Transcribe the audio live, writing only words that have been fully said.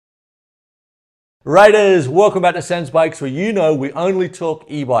Raiders, welcome back to Sam's Bikes, where you know we only talk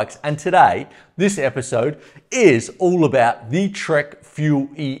e-bikes. And today, this episode is all about the Trek Fuel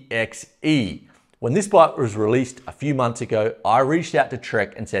EXE. When this bike was released a few months ago, I reached out to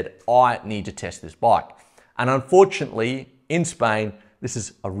Trek and said, I need to test this bike. And unfortunately, in Spain, this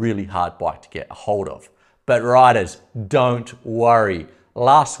is a really hard bike to get a hold of. But riders, don't worry.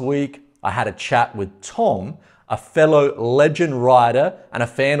 Last week, I had a chat with Tom, a fellow legend rider and a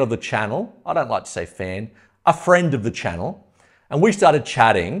fan of the channel. I don't like to say fan, a friend of the channel. And we started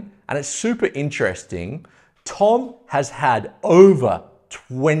chatting, and it's super interesting. Tom has had over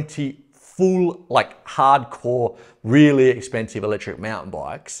 20 full, hardcore, really expensive electric mountain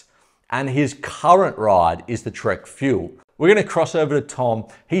bikes. And his current ride is the Trek Fuel. We're gonna cross over to Tom.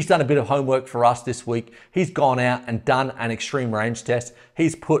 He's done a bit of homework for us this week. He's gone out and done an extreme range test.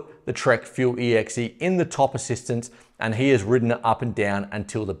 He's put the Trek Fuel EXE in the top assistance, and he has ridden it up and down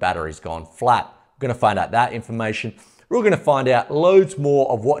until the battery's gone flat. We're gonna find out that information. We're gonna find out loads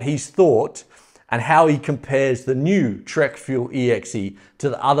more of what he's thought and how he compares the new Trek Fuel EXE to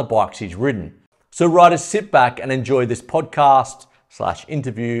the other bikes he's ridden. So riders, sit back and enjoy this podcast /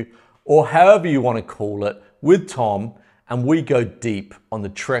 interview, or however you wanna call it, with Tom, and we go deep on the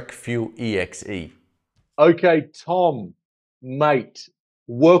Trek Fuel EXE. Okay, Tom, mate,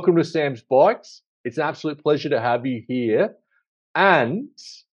 welcome to Sam's Bikes. It's an absolute pleasure to have you here. And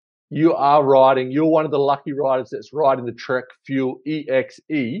you're one of the lucky riders that's riding the Trek Fuel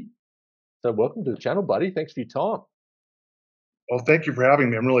EXE. So welcome to the channel, buddy. Thanks for your time. Well, thank you for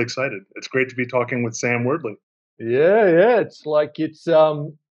having me. I'm really excited. It's great to be talking with Sam Wordley. Yeah. It's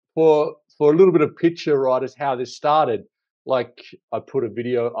for a little bit of picture, riders, how this started. Like, I put a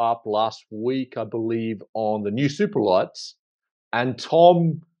video up last week, I believe, on the new Superlights, and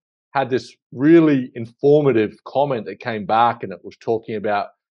Tom had this really informative comment that came back, and it was talking about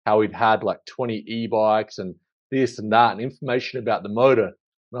how he'd had like 20 e-bikes and this and that, and information about the motor.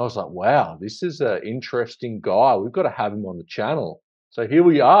 And I was like, wow, this is an interesting guy. We've got to have him on the channel. So here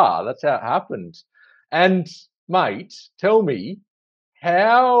we are. That's how it happened. And mate, tell me,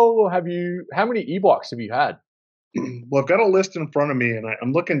 how many e-bikes have you had? Well, I've got a list in front of me, and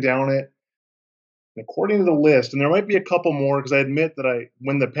I'm looking down it. And according to the list, and there might be a couple more because I admit that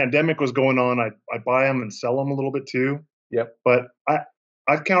when the pandemic was going on, I buy them and sell them a little bit too. Yep. But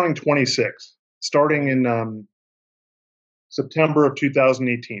I'm counting 26, starting in September of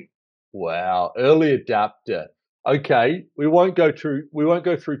 2018. Wow, early adapter. Okay, we won't go through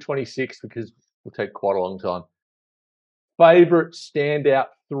 26 because we'll take quite a long time. Favorite standout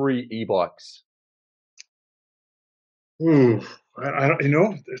 3 e-bikes? Ooh, I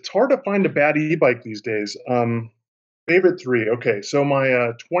don't, it's hard to find a bad e-bike these days. Favorite 3. Okay, so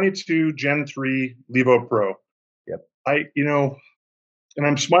my 22 Gen 3 Levo Pro. Yep. And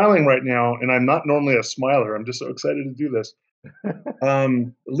I'm smiling right now, and I'm not normally a smiler. I'm just so excited to do this.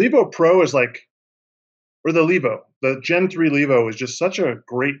 Levo Pro is the Gen 3 Levo is just such a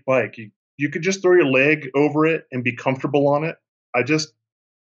great bike. You could just throw your leg over it and be comfortable on it.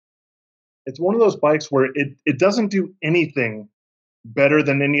 It's one of those bikes where it doesn't do anything better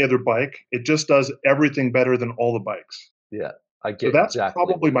than any other bike. It just does everything better than all the bikes. Yeah, I get. So that's exactly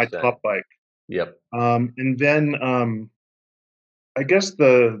probably my top bike. Yep. And then I guess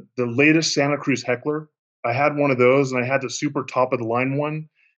the latest Santa Cruz Heckler. I had one of those, and I had the super top of the line one,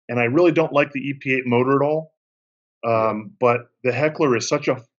 and I really don't like the EP8 motor at all. But the Heckler is such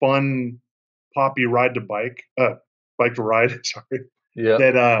a fun, poppy bike to ride. Sorry. Yeah.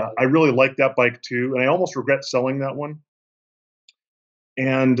 That I really like that bike too, and I almost regret selling that one.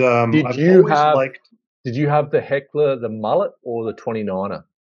 And Did you have the Heckler, the mullet, or the 29er?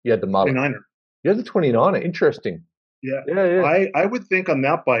 You had the mullet. 29er. You had the 29er. Interesting. Yeah. I would think on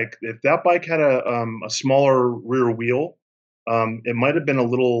that bike, if that bike had a smaller rear wheel, it might have been a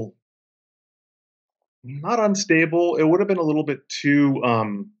little not unstable. It would have been a little bit too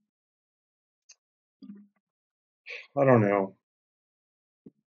I don't know.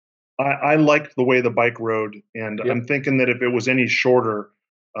 I liked the way the bike rode, and Yep. I'm thinking that if it was any shorter,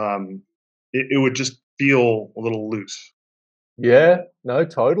 it would just feel a little loose. Yeah, no,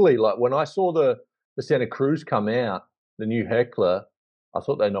 totally. Like when I saw the Santa Cruz come out, the new Heckler, I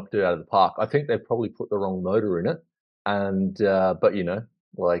thought they knocked it out of the park. I think they probably put the wrong motor in it, and but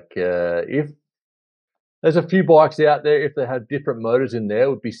if there's a few bikes out there, if they had different motors in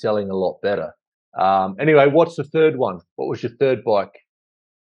there, would be selling a lot better. Anyway, what's the third one? What was your third bike?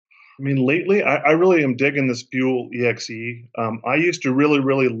 I mean, lately, I really am digging this Fuel EXE. I used to really,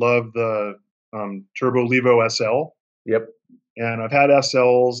 really love the Turbo Levo SL. Yep. And I've had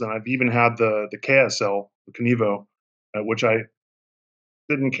SLs, and I've even had the KSL, the Kenevo, which I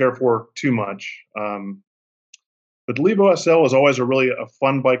didn't care for too much. But the Levo SL was always a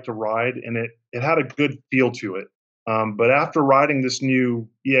fun bike to ride, and it had a good feel to it. But after riding this new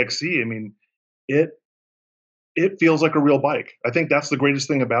EXE, I mean, it it feels like a real bike. I think that's the greatest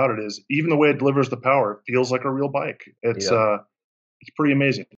thing about it is even the way it delivers the power, it feels like a real bike. Yep. It's pretty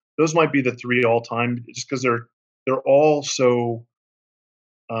amazing. Those might be the three all time, just because they're all so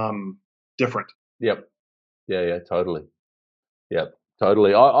different. Yep. Yeah. Yeah. Totally. Yep.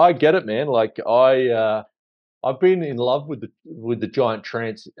 Totally. I get it, man. Like I've been in love with the Giant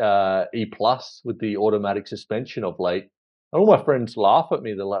Trance E Plus with the automatic suspension of late. And all my friends laugh at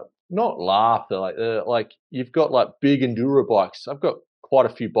me. They're like, not laugh. They're like, you've got like big enduro bikes. I've got quite a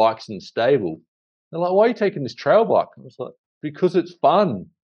few bikes in the stable. They're like, why are you taking this trail bike? I was like, because it's fun.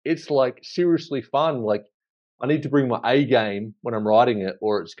 It's like seriously fun. Like I need to bring my A game when I'm riding it,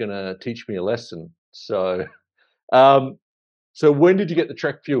 or it's gonna teach me a lesson. So, um, so when did you get the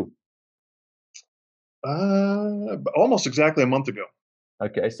Trek Fuel? Almost exactly a month ago.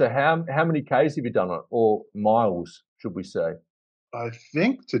 Okay, so how many Ks have you done on it, or miles, should we say? I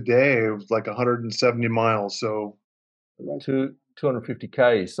think today it was like 170 miles. So Two 250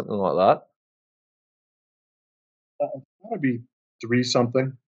 Ks, something like that. that would be three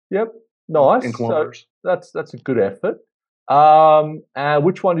something Yep, in nice. So kilometers. that's a good effort. And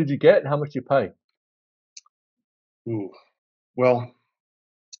which one did you get, and how much did you pay? Ooh. Well,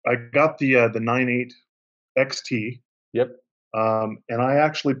 I got the 98 XT, Yep, and I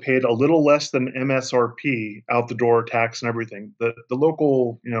actually paid a little less than MSRP out the door, tax and everything. The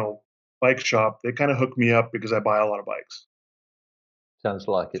local, bike shop, they kind of hooked me up because I buy a lot of bikes. sounds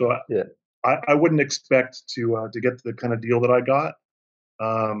like it. So Yeah. I wouldn't expect to get the kind of deal that I got,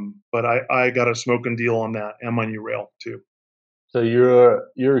 but I got a smoking deal on that and my new rail too. So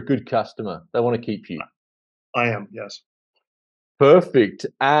you're a good customer. They want to keep you. I am, yes. Perfect.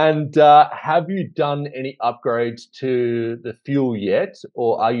 And have you done any upgrades to the fuel yet,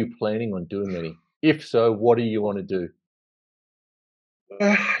 or are you planning on doing any? If so, what do you want to do?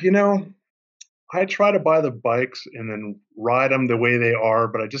 You know, I try to buy the bikes and then ride them the way they are,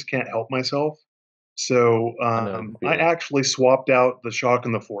 but I just can't help myself. So I know the I feeling. actually swapped out the shock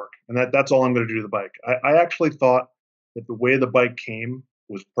and the fork, and that's all I'm going to do to the bike. I actually thought that the way the bike came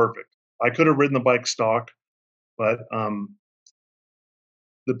was perfect. I could have ridden the bike stock, but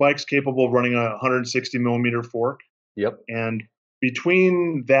the bike's capable of running a 160 millimeter fork, Yep. and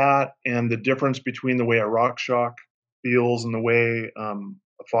between that and the difference between the way a rock shock feels and the way a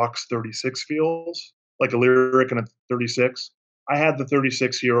Fox 36 feels, like a Lyric and a 36, I had the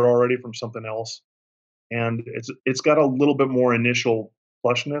 36 here already from something else, and it's got a little bit more initial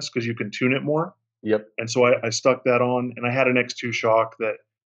plushness because you can tune it more. Yep. And so I stuck that on, and I had an X2 shock that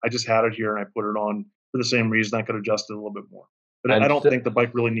I just had it here, and I put it on for the same reason. I could adjust it a little bit more, but I And don't so, think the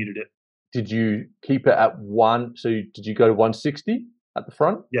bike really needed it. did you keep it at one? So did you go to 160 at the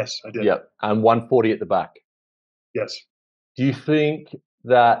front? Yes, I did. Yep. And 140 at the back. Yes. Do you think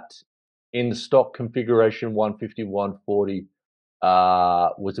that in the stock configuration, 150, 140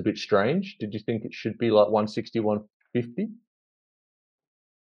 was a bit strange? Did you think it should be like 160, 150?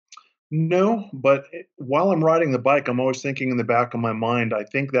 No, but while I'm riding the bike, I'm always thinking in the back of my mind, I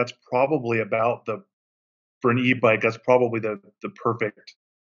think that's probably about the for an e-bike, that's probably the perfect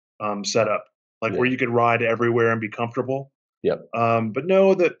setup, like where Yeah. you could ride everywhere and be comfortable. Yep. But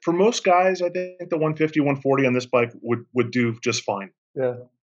no, that for most guys, I think the 150, 140 on this bike would do just fine. Yeah.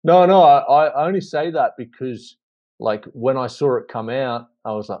 No, no, I only say that because like when I saw it come out,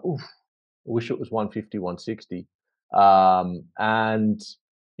 I was like, oof, I wish it was 150, 160. And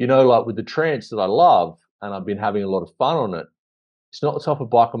like with the trance that I love and I've been having a lot of fun on it, it's not the type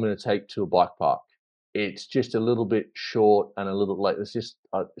of bike I'm going to take to a bike park. It's just a little bit short and a little like it's just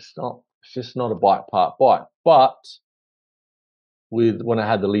not a bike park bike. But with when I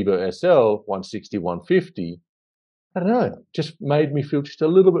had the Levo SL 160, 150, I don't know, just made me feel just a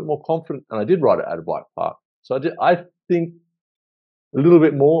little bit more confident. And I did ride it at a bike park. So I think a little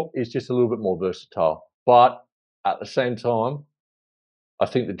bit more is just a little bit more versatile. But at the same time, I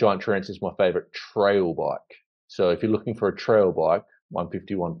think the Giant Trance is my favorite trail bike. So if you're looking for a trail bike,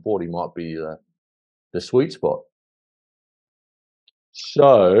 150, 140 might be the sweet spot.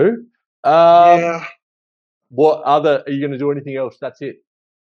 So, Yeah, what other, are you going to do anything else? That's it.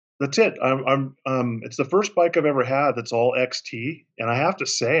 that's it. It's the first bike I've ever had that's all XT, and I have to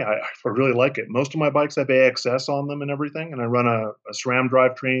say, I really like it. Most of my bikes have AXS on them and everything, and I run a SRAM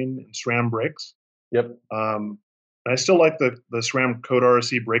drivetrain and SRAM brakes. Yep. Um, and I still like the SRAM Code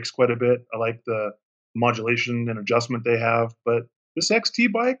RSC brakes quite a bit. I like the modulation and adjustment they have, but this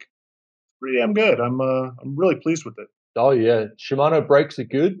XT bike, pretty damn good. I'm really pleased with it. Oh yeah, Shimano brakes are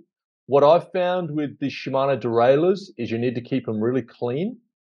good. What I've found with the Shimano derailleurs is you need to keep them really clean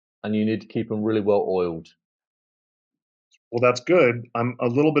and you need to keep them really well oiled. Well, that's good. I'm a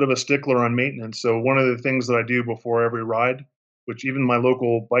little bit of a stickler on maintenance. So one of the things that I do before every ride, which even my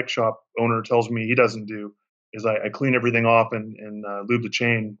local bike shop owner tells me he doesn't do, is I clean everything off and lube the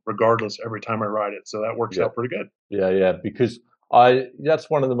chain regardless every time I ride it. So that works Yep. out pretty good. Yeah, because I that's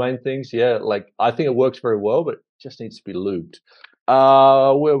one of the main things. Yeah, like I think it works very well, but it just needs to be lubed.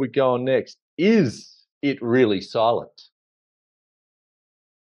 Where are we going next? Is it really silent?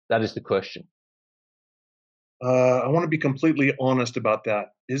 That is the question. I want to be completely honest about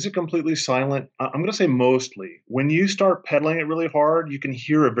that. Is it completely silent? I'm going to say mostly. When you start pedaling it really hard, you can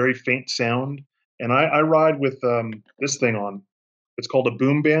hear a very faint sound. And I ride with this thing on. It's called a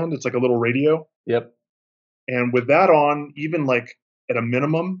boom band. It's like a little radio. Yep. And with that on, even like at a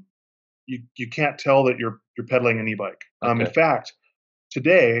minimum, you can't tell that you're pedaling an e-bike. In Okay. fact,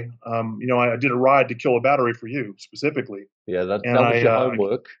 today, I did a ride to kill a battery for you specifically, Yeah, that and that was your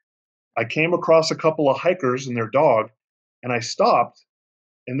homework. I came across a couple of hikers and their dog, and I stopped,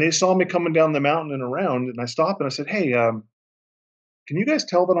 and they saw me coming down the mountain and around, and I stopped and I said, "Hey, can you guys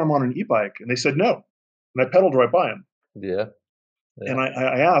tell that I'm on an e-bike?" And they said, "No," and I pedaled right by them. Yeah, yeah. And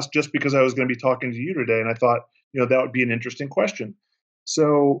I asked just because I was going to be talking to you today, and I thought, that would be an interesting question.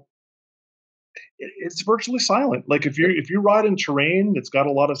 So it's virtually silent. Like if you ride in terrain that's got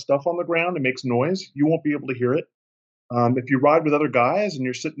a lot of stuff on the ground and makes noise, you won't be able to hear it. If you ride with other guys and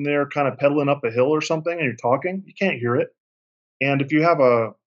you're sitting there kind of pedaling up a hill or something and you're talking, you can't hear it. And if you have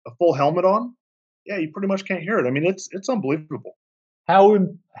a full helmet on, yeah, you pretty much can't hear it. I mean, it's unbelievable. How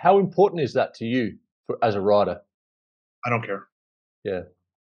important is that to you as a rider? I don't care. Yeah,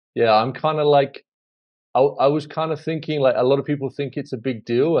 yeah. I'm kind of like I was kind of thinking like a lot of people think it's a big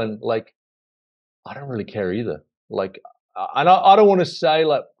deal, and like I don't really care either. Like, and I don't want to say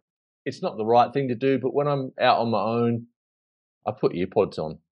like it's not the right thing to do, but when I'm out on my own, I put earpods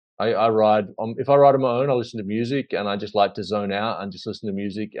on. I ride if I ride on my own, I listen to music and I just like to zone out and just listen to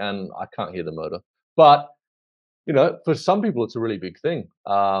music and I can't hear the motor. But for some people, it's a really big thing.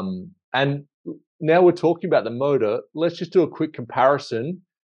 And now we're talking about the motor. Let's just do a quick comparison.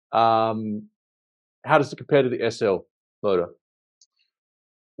 Um, how does it compare to the SL motor?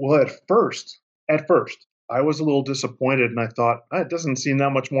 Well, at first, I was a little disappointed, and I thought, it doesn't seem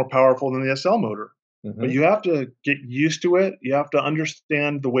that much more powerful than the SL motor. But Hmm. you have to get used to it. You have to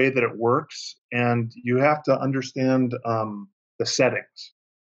understand the way that it works, and you have to understand the settings.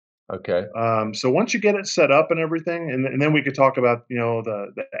 Okay. So once you get it set up and everything, and then we could talk about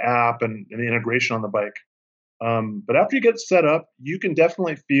the app and the integration on the bike. But after you get set up, you can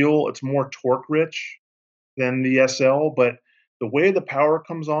definitely feel it's more torque rich than the SL, but the way the power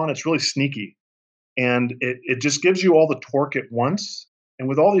comes on, it's really sneaky. And it just gives you all the torque at once. And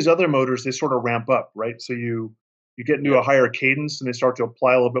with all these other motors, they sort of ramp up, right? So you get into Yep. a higher cadence and they start to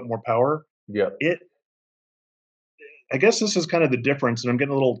apply a little bit more power. Yep. It I guess this is kind of the difference, and I'm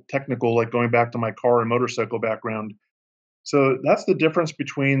getting a little technical, like going back to my car and motorcycle background. So that's the difference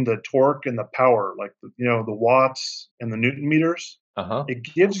between the torque and the power, like the watts and the newton meters. Uh-huh. It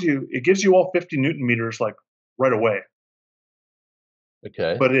gives you all 50 newton meters like right away,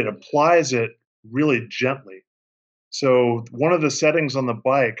 Okay. but it applies it really gently. So one of the settings on the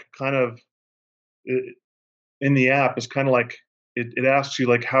bike kind of in the app is kind of like it asks you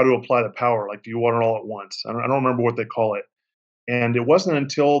like how to apply the power. Like, do you want it all at once? I don't remember what they call it. And it wasn't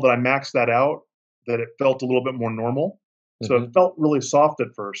until that I maxed that out that it felt a little bit more normal. So it Hmm. felt really soft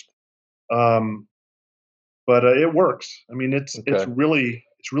at first, but it works. I mean, it's Okay. really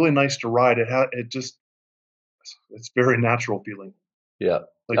nice to ride. It's very natural feeling. Yeah.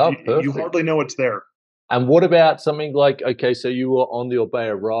 Like Oh, you perfect. hardly know it's there. And what about something like, okay, so you were on the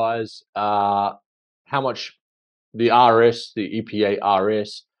Orbea Rise. How much the RS, the EPA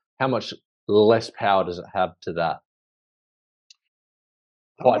RS, how much less power does it have to that?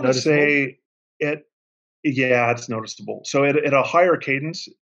 I'm Quite gonna noticeable? say it. Yeah, it's noticeable. So at a higher cadence,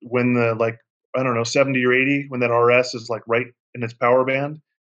 when the like I don't know 70 or 80, when that RS is like right in its power band,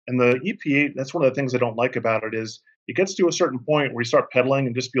 and the EPA, that's one of the things I don't like about it is it gets to a certain point where you start pedaling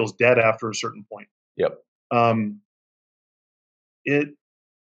and just feels dead after a certain point. Yep. Um, it,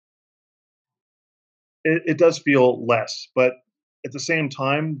 it does feel less, but at the same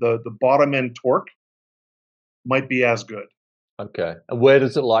time, the bottom end torque might be as good. Okay. And where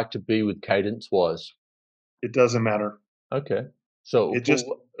does it like to be with cadence wise? It doesn't matter. Okay. So It just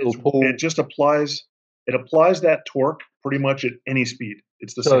it'll it pull. just applies that torque pretty much at any speed.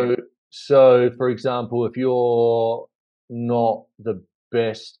 It's the So same. so for example, if you're not the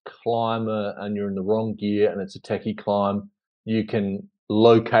best climber and you're in the wrong gear and it's a techie climb, you can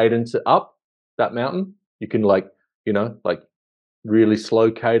low cadence it up that mountain. You can like really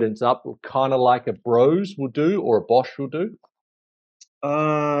slow cadence up, kind of like a Bros will do or a Bosch will do.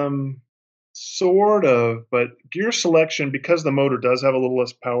 Um, Sort of, but gear selection, because the motor does have a little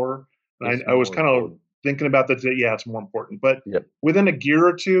less power, and It's I was more kind of important. thinking about that today. Yeah, it's more important. But Yep. within a gear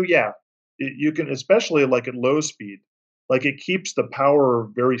or two, yeah, you can, especially like at low speed, like it keeps the power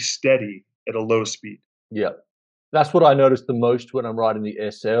very steady at a low speed. Yep. That's what I notice the most when I'm riding the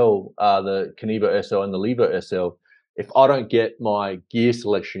SL, the Canevo SL and the Levo SL. If I don't get my gear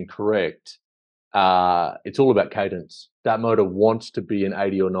selection correct, it's all about cadence. That motor wants to be an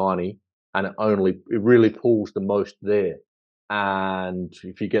 80 or 90, and it really pulls the most there. And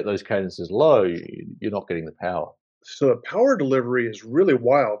if you get those cadences low, you're not getting the power. So the power delivery is really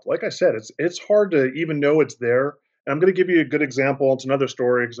wild. Like I said, it's hard to even know it's there. And I'm going to give you a good example. It's another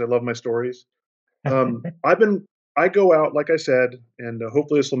story because I love my stories. I've been I go out, like I said, and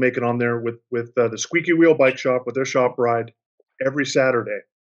hopefully this will make it on there with the Squeaky Wheel Bike Shop with their shop ride every Saturday,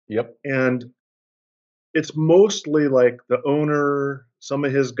 Yep. and it's mostly like the owner, some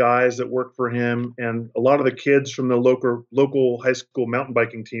of his guys that work for him, and a lot of the kids from the local high school mountain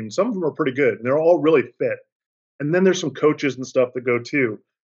biking team. Some of them are pretty good, and they're all really fit. And then there's some coaches and stuff that go too.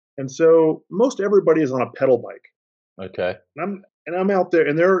 And so most everybody is on a pedal bike. Okay. And I'm out there,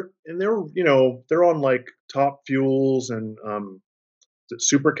 and they're on like top fuels and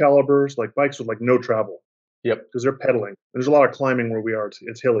super calibers, like bikes with like no travel Yep. because they're pedaling. There's a lot of climbing where we are.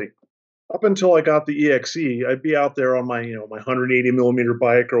 It's hilly. Up until I got the EXE, I'd be out there on my 180 millimeter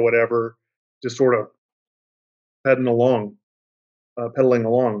bike or whatever, just sort of pedaling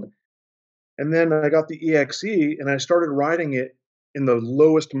along. And then I got the EXE and I started riding it in the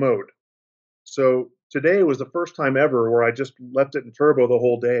lowest mode. So today was the first time ever where I just left it in turbo the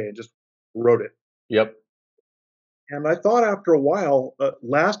whole day and just rode it. Yep. And I thought after a while,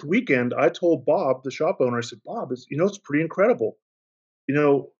 last weekend, I told Bob, the shop owner, I said, Bob, it's pretty incredible.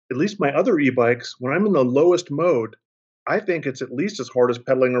 At least my other e-bikes, when I'm in the lowest mode, I think it's at least as hard as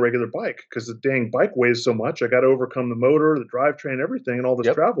pedaling a regular bike because the dang bike weighs so much. I got to overcome the motor, the drivetrain, everything, and all this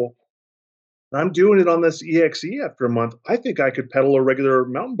Yep. travel. And I'm doing it on this EXE after a month. I think I could pedal a regular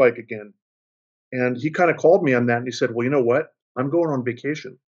mountain bike again. And he kind of called me on that and he said, well, you know what? I'm going on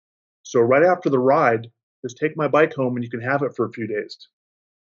vacation. So right after the ride, just take my bike home and you can have it for a few days.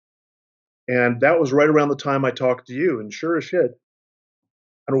 And that was right around the time I talked to you. And sure as shit,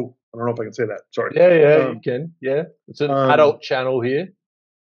 I don't know if I can say that. Sorry. Yeah, yeah, you Um, can. Yeah. It's an um, adult channel here.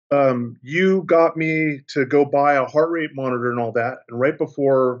 you got me to go buy a heart rate monitor and all that. And right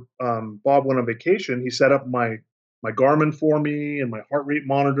before Bob went on vacation, he set up my Garmin for me and my heart rate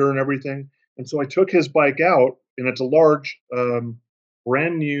monitor and everything. And so I took his bike out, and it's a large,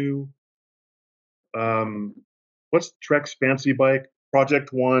 brand new. Um, what's Trek's fancy bike? Project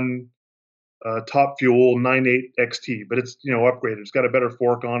One, top fuel 98 XT, but it's upgraded. It's got a better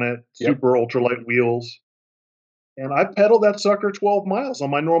fork on it, Yep. super ultralight wheels. And I pedaled that sucker 12 miles on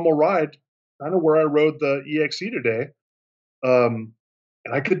my normal ride, kind of where I rode the EXE today. Um,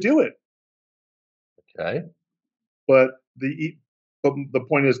 and I could do it. Okay. But the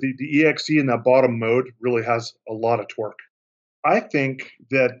point is the EXE in that bottom mode really has a lot of torque. I think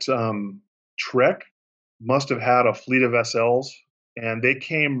that Trek must have had a fleet of SLs, and they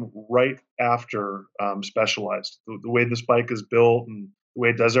came right after Specialized. The way this bike is built and the way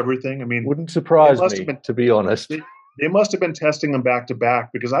it does everything. I mean, Wouldn't they surprise must have me, been to be honest. they must have been testing them back to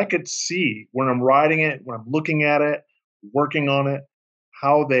back because I could see when I'm riding it, when I'm looking at it, working on it,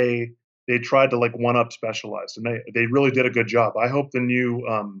 how they tried to like one up Specialized, and they really did a good job. I hope the new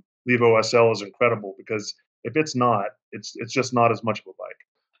Levo SL is incredible because if it's not, it's just not as much of a bike.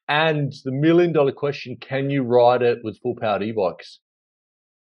 And the $1 million question, can you ride it with full powered e-bikes?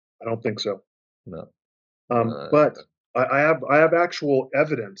 I don't think so. No. But I have actual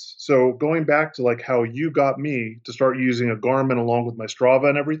evidence. So going back to like how you got me to start using a Garmin along with my Strava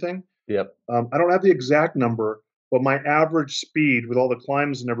and everything, Yep. I don't have the exact number, but my average speed with all the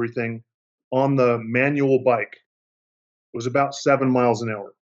climbs and everything on the manual bike was about 7 miles an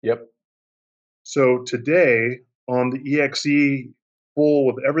hour. Yep. So today on the EXE full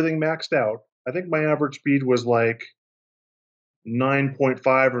with everything maxed out, I think my average speed was like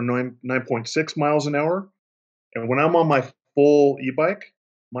 9.5 or 9.6 miles an hour. And when I'm on my full e-bike,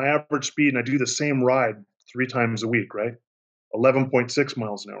 my average speed, and I do the same ride 3 times a week, right? 11.6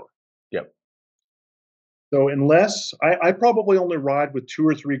 miles an hour. Yep. So unless I probably only ride with two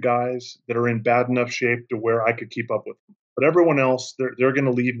or three guys that are in bad enough shape to where I could keep up with them. But everyone else, they're going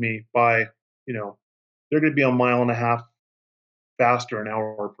to leave me by, they're going to be a mile and a half faster an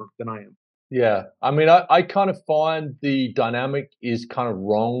hour than I am. Yeah, I mean, I kind of find the dynamic is kind of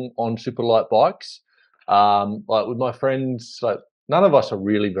wrong on super light bikes. Like with my friends, like none of us are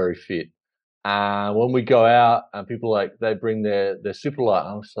really very fit. And when we go out and people like they bring their super light,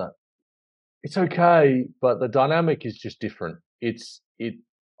 I'm just like, it's okay, but the dynamic is just different. It.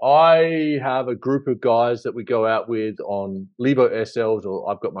 I have a group of guys that we go out with on Levo SLs, or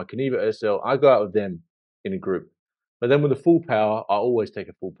I've got my Caneva SL. I go out with them in a group. But then with the full power, I always take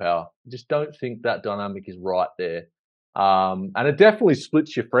a full power. I just don't think that dynamic is right there. And it definitely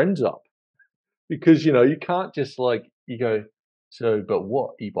splits your friends up because you can't just like you go. So, but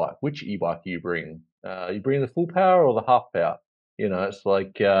what e-bike? Which e-bike are you bringing? You bringing the full power or the half power? It's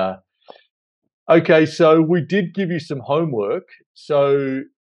like. Okay, so we did give you some homework. So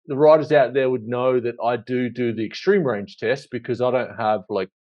the riders out there would know that I do the extreme range test because I don't have like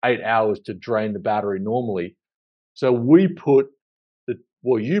 8 hours to drain the battery normally. So we put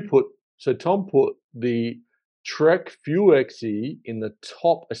you put, so Tom put the Trek Fuel XE in the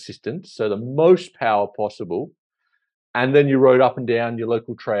top assistance, so the most power possible. And then you rode up and down your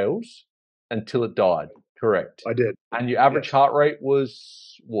local trails until it died, correct? I did. And your average Yes. heart rate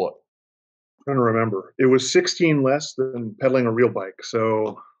was what? I'm trying to remember. It was 16 less than pedaling a real bike.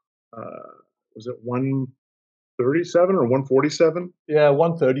 So uh, was it 137 or 147? Yeah,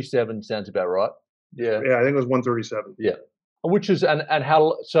 137 sounds about right. Yeah, Yeah, I think it was 137. yeah. Which is and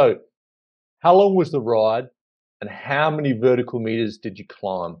how long was the ride, and how many vertical meters did you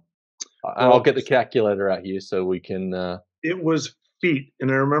climb? And I'll Well, get the calculator out here so we can. it was feet,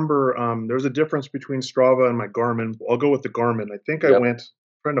 and I remember there's a difference between Strava and my Garmin. I'll go with the Garmin. I think I Yep. went,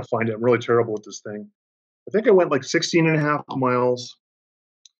 trying to find it. I'm really terrible with this thing. I think I went like 16 and a half miles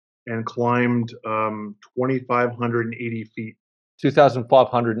and climbed 2,580 feet.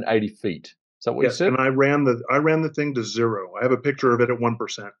 2,580 feet. Is that what you Yes, said? and I ran the thing to zero. I have a picture of it at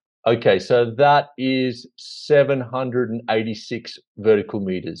 1%. Okay, so that is 786 vertical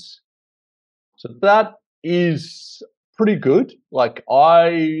meters. So that is pretty good.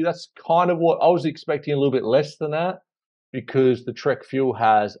 That's kind of what I was expecting, a little bit less than that, because the Trek Fuel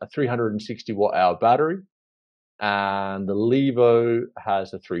has a 360 watt hour battery and the Levo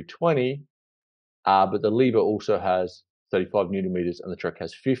has a 320, but the Levo also has 35 newton meters and the Trek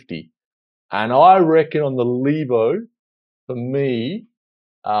has 50. And I reckon on the Levo, for me,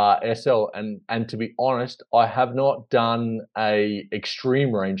 SL, and to be honest, I have not done a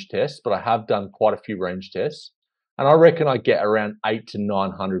extreme range test, but I have done quite a few range tests, and I reckon I get around 800 to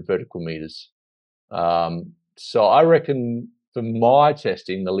 900 vertical meters. So I reckon for my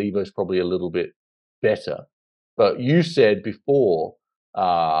testing, the Levo is probably a little bit better. But you said before,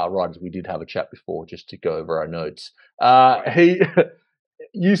 right, we did have a chat before, just to go over our notes. He,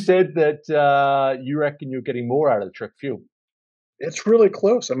 you said that you reckon you're getting more out of the Trek Fuel. It's really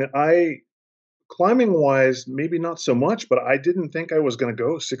close. I mean, I climbing wise, maybe not so much, but I didn't think I was going to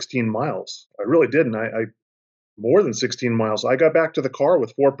go 16 miles. I really didn't. I more than 16 miles. I got back to the car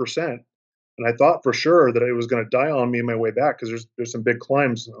with 4%, and I thought for sure that it was going to die on me on my way back because there's some big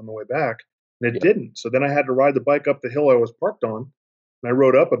climbs on the way back, and it Yep. didn't. So then I had to ride the bike up the hill I was parked on, and I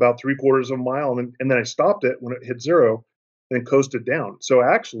rode up about 3/4 of a mile, and then I stopped it when it hit zero, and then coasted down. So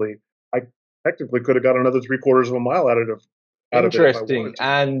actually, I technically could have got another 3/4 of a mile out of it if I Interesting. wanted to.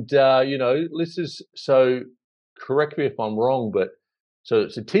 And this is so, correct me if I'm wrong, but so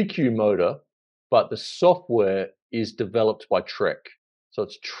it's a TQ motor, but the software is developed by Trek. So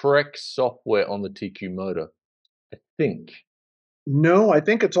it's Trek software on the TQ motor, I think. No, I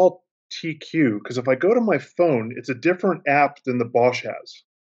think it's all TQ because if I go to my phone, it's a different app than the Bosch has.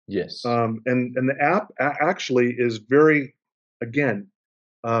 Yes. And the app actually is very, again,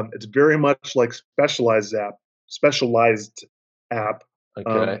 it's very much like specialized app,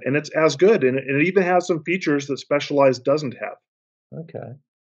 Okay. and it's as good, and it even has some features that Specialized doesn't have. Okay.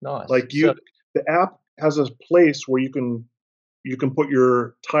 Nice. Like So the app has a place where you can put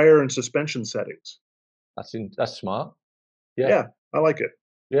your tire and suspension settings. that's smart. Yeah. Yeah, I like it.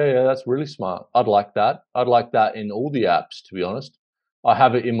 Yeah, yeah, that's really smart. I'd like that. I'd like that in all the apps, to be honest. I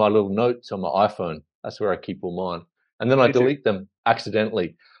have it in my little notes on my iPhone. That's where I keep all mine. And then I Me too. delete them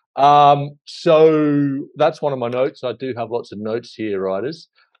accidentally. So that's one of my notes. I do have lots of notes here, writers.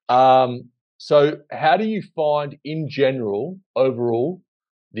 So how do you find in general, overall,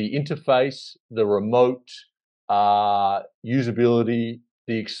 the interface, the remote, usability,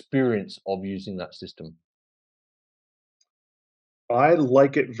 the experience of using that system? I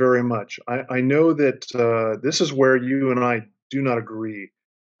like it very much. I know that this is where you and I do not agree.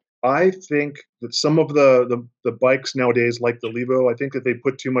 I think that some of the bikes nowadays, like the Levo, I think that they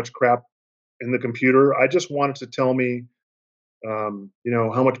put too much crap in the computer. I just want it to tell me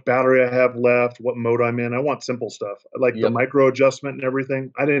how much battery I have left, what mode I'm in. I want simple stuff. I like the Yep. micro adjustment and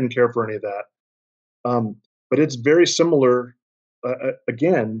everything. I didn't care for any of that. Um, but it's very similar.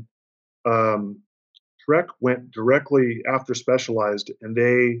 Again, um, Trek went directly after Specialized, and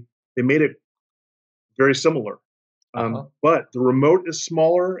they made it very similar. Uh-huh. But the remote is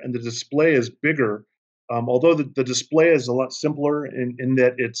smaller and the display is bigger. Although the display is a lot simpler in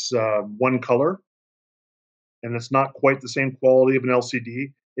that it's one color and it's not quite the same quality of an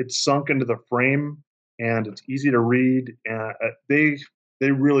LCD. It's sunk into the frame and it's easy to read. And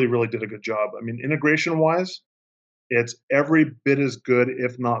they really did a good job. I mean, integration wise, it's every bit as good,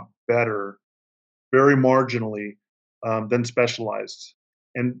 if not better, very marginally than Specialized.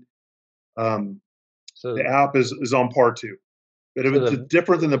 And um, the So app is on par too. But so it's they've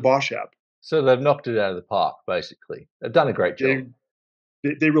different than the Bosch app. they've knocked it out of the park, basically. They've done a great job.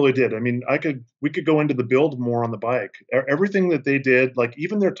 They they really did. I mean, we could go into the build more on the bike. Everything that they did, like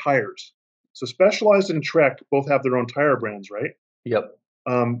even their tires. So Specialized and Trek both have their own tire brands, right? Yep.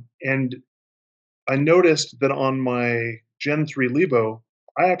 And I noticed that on my Gen 3 Levo,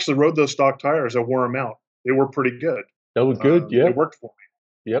 I actually rode those stock tires. I wore them out. They were pretty good. That was good. They Yeah. worked for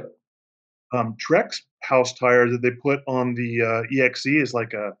Yep. me. Trek's house tire that they put on the EXE is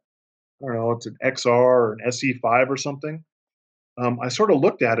like I don't know, it's an XR or an SE5 or something. I sort of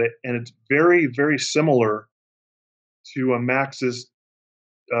looked at it, and it's very similar to a Max's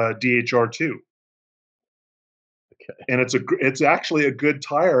DHR2, Okay. and it's actually a good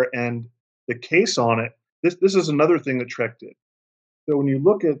tire. And the case on it, this is another thing that Trek did. So when you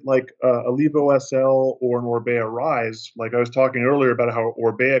look at like a Levo SL or an Orbea Rise, like I was talking earlier about how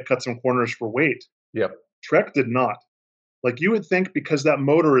Orbea cut some corners for weight, Yep. Trek did not. Like you would think because that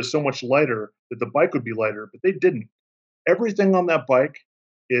motor is so much lighter that the bike would be lighter, but they didn't. Everything on that bike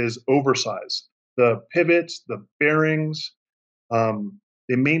is oversized. The pivots, the bearings,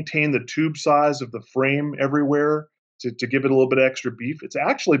 they maintain the tube size of the frame everywhere to give it a little bit of extra beef. It's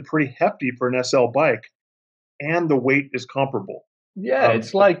actually pretty hefty for an SL bike, and the weight is comparable. Yeah,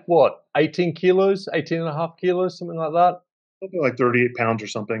 it's like what, 18 kilos, 18 and a half kilos, something like that. Something like 38 pounds or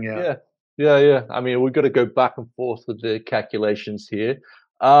something. Yeah. Yeah. Yeah, yeah. I mean, we've got to go back and forth with the calculations here.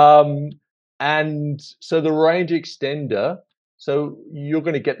 Um, and so the range extender, so you're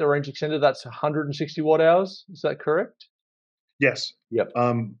going to get the range extender, that's 160 watt hours. Is that correct? Yes. Yep.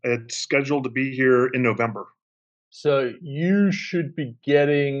 It's scheduled to be here in November. So you should be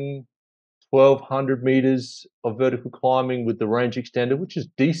getting 1,200 meters of vertical climbing with the range extender, which is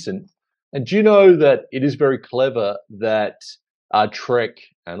decent. And do you know that it is very clever that Trek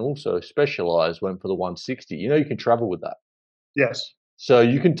and also Specialized went for the 160? You know, you can travel with that. Yes. So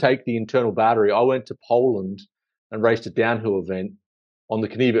you can take the internal battery. I went to Poland and raced a downhill event on the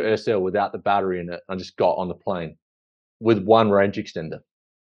Caneva SL without the battery in it. I just got on the plane with one range extender.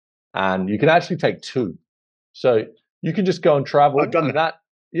 And you can actually take two. So you can just go and I've travel, done and that. that,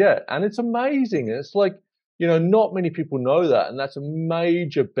 yeah, and it's amazing. It's like, not many people know that, and that's a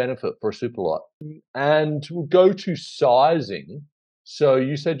major benefit for a superlight. And we'll go to sizing. So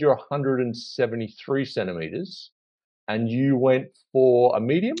you said you're 173 centimeters, and you went for a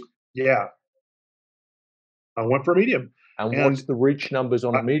medium. Yeah. I went for a medium. And what's And the reach numbers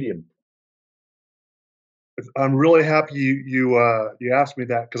on a I, medium? I'm really happy you asked me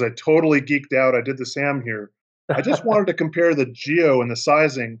that because I totally geeked out. I did the Sam here. I just wanted to compare the geo and the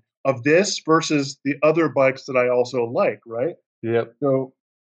sizing of this versus the other bikes that I also like, right? Yep, So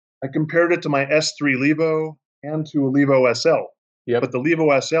I compared it to my S3 Levo and to a Levo SL. But yep, the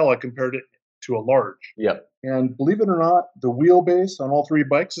Levo SL, I compared it to a large. yep, And believe it or not, the wheelbase on all three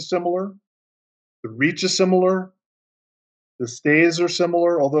bikes is similar. The reach is similar. The stays are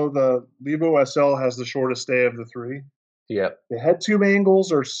similar, although the Levo SL has the shortest stay of the three. yep, The head tube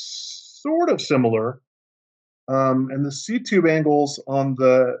angles are sort of similar, and the C tube angles on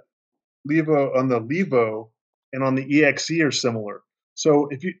the Levo and on the EXE are similar. So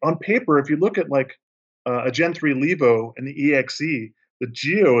if you on paper, if you look at like a Gen 3 Levo and the EXE, the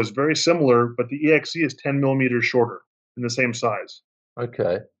Geo is very similar, but the EXE is 10 millimeters shorter in the same size.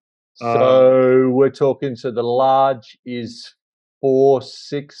 okay. Um, So we're talking, so the large is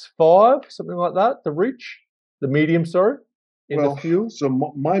 465, something like that, the reach, the medium, sorry, in the well, fuel. so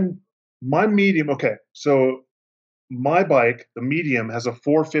my medium. Okay, so my bike, the medium, has a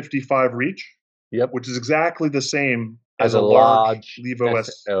 455 reach, Yep. which is exactly the same As as a a large large Levo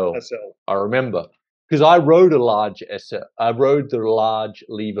SL. SL. I remember because I rode a large SL. I rode the large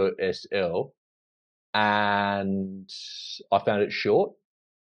Levo SL and I found it short,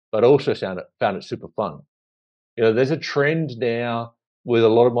 but also found it super fun. There's a trend now with a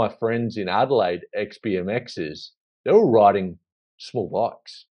lot of my friends in Adelaide, ex-BMXers, they're all riding small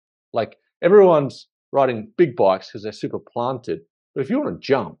bikes. Like everyone's riding big bikes because they're super planted. But if you want to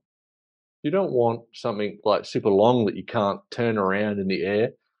jump, you don't want something like super long that you can't turn around in the air.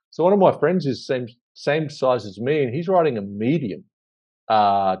 So one of my friends is same size as me, and he's riding a medium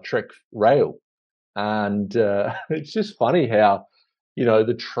Trek rail. And it's just funny how,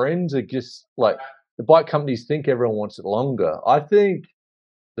 the trends are just like the bike companies think everyone wants it longer. I think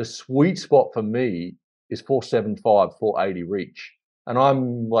the sweet spot for me is 475, 480 reach. And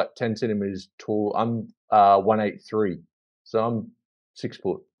I'm like 10 centimeters tall. I'm 183. So I'm 6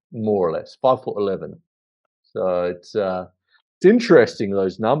 foot, more or less, 5 foot 11. So it's interesting,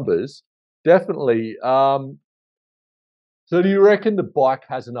 those numbers. Definitely. So do you reckon the bike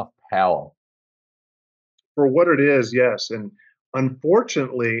has enough power? For what it is, yes. And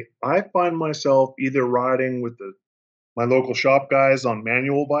unfortunately, I find myself either riding with my local shop guys on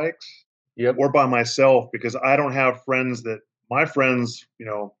manual bikes Yep. or by myself because I don't have friends that my friends,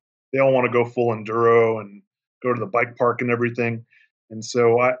 they all want to go full enduro and go to the bike park and everything. And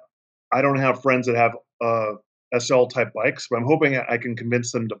so I don't have friends that have SL type bikes, but I'm hoping I can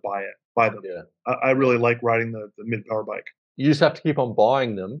convince them to buy them. Yeah. I really like riding the mid power bike. You just have to keep on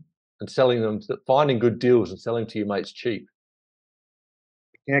buying them and selling them, finding good deals and selling to your mates cheap.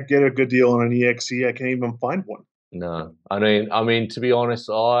 Can't get a good deal on an EXE. I can't even find one. No, I mean, to be honest,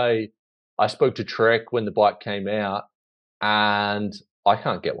 I spoke to Trek when the bike came out, and I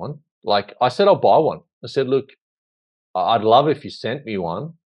can't get one. Like I said, I'll buy one. I said, look, I'd love if you sent me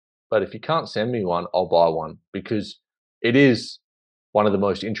one, but if you can't send me one, I'll buy one because it is one of the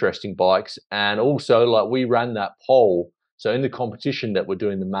most interesting bikes. And also, like we ran that poll, so in the competition that we're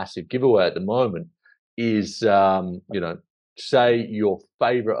doing, the massive giveaway at the moment is, say your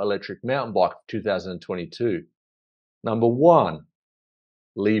favorite electric mountain bike of 2022. Number one,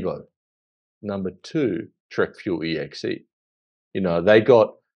 Levo. Number two, Trek Fuel EXE. They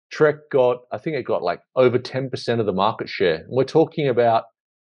got Trek got, I think it got like over 10% of the market share. And we're talking about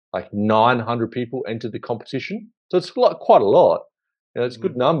like 900 people entered the competition. So it's like quite a lot. It's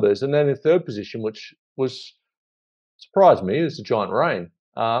good numbers. And then in third position, which was surprised me, is the Giant Rain.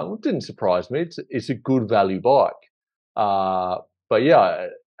 It didn't surprise me. It's a good value bike. Uh, but yeah,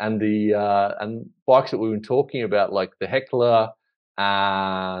 and bikes that we've been talking about, like the Heckler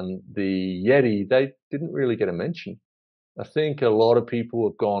and the Yeti, they didn't really get a mention. I think a lot of people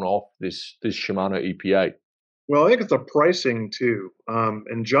have gone off this Shimano EP8. Well, I think it's a pricing too.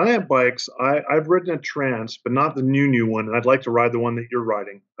 And giant bikes, I've ridden a Trance, but not the new one. And I'd like to ride the one that you're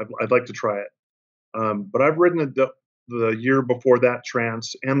riding. I'd like to try it. But I've ridden the year before that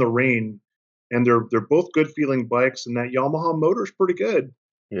Trance and the Rain, and they're both good feeling bikes. And that Yamaha motor is pretty good.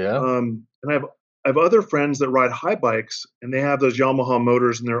 Yeah, And I have other friends that ride high bikes, and they have those Yamaha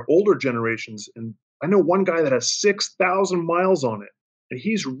motors in their older generations. And I know one guy that has 6,000 miles on it, and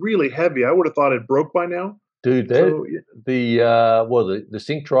he's really heavy. I would have thought it broke by now. dude, So yeah, the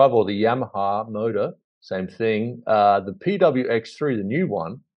Sync Drive or the Yamaha motor, same thing. The PWX3, the new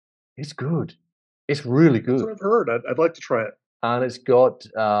one, is good. It's really that's good. what I've heard. I'd like to try it. And it's got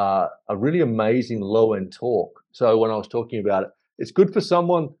a really amazing low end torque. So when I was talking about it, it's good for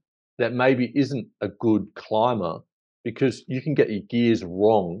someone that maybe isn't a good climber because you can get your gears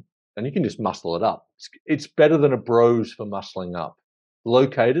wrong and you can just muscle it up. It's better than a bros for muscling up. Low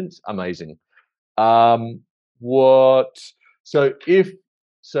cadence, amazing. Um, what? So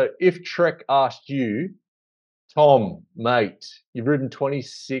if Trek asked you, Tom, mate, you've ridden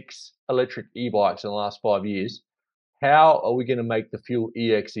 26 electric e-bikes in the last 5 years. How are we going to make the Fuel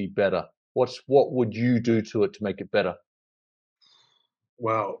EXE better? What would you do to it to make it better?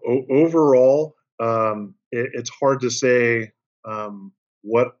 Wow. Overall, it's hard to say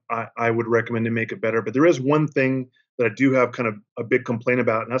what I would recommend to make it better. But there is one thing that I do have kind of a big complaint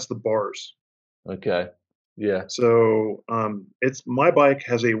about, and that's the bars. Okay. Yeah. So it's my bike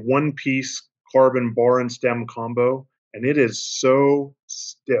has a one piece carbon bar and stem combo, and it is so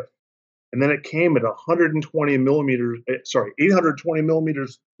stiff. And then it came at 120 millimeters, 820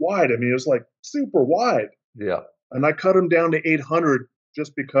 millimeters wide. I mean, it was like super wide. Yeah. And I cut them down to 800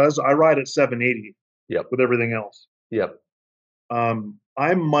 just because I ride at 780 Yep. with everything else. Yep.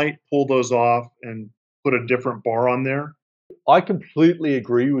 I might pull those off and put a different bar on there. I completely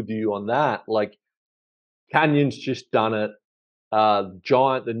agree with you on that. Like Canyon's just done it.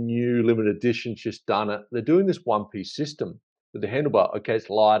 Giant, the new limited edition's just done it. They're doing this one-piece system with the handlebar. Okay, it's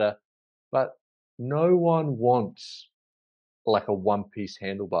lighter, but no one wants like a one-piece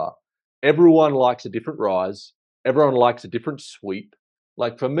handlebar. Everyone likes a different rise. Everyone likes a different sweep.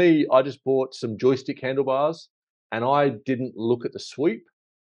 Like for me, I just bought some joystick handlebars and I didn't look at the sweep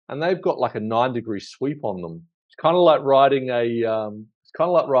and they've got like a 9-degree sweep on them. It's kind of like riding it's kind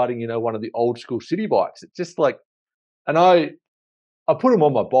of like riding, one of the old school city bikes. It's just like, and I put them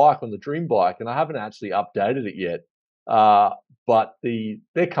on my bike, on the Dream bike, and I haven't actually updated it yet. But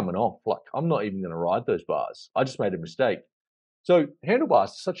they're coming off. Like, I'm not even going to ride those bars. I just made a mistake. So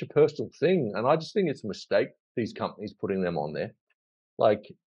handlebars is such a personal thing, and I just think it's a mistake these companies putting them on there. Like,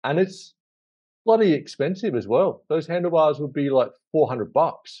 and it's bloody expensive as well. Those handlebars would be like $400.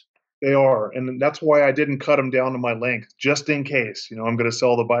 They are, and that's why I didn't cut them down to my length, just in case, I'm going to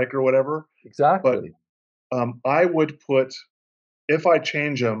sell the bike or whatever. But Exactly. I would put, if I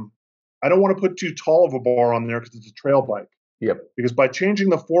change them, I don't want to put too tall of a bar on there because it's a trail bike. Yep. Because by changing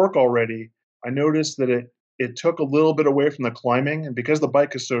the fork already, I noticed that it took a little bit away from the climbing, and because the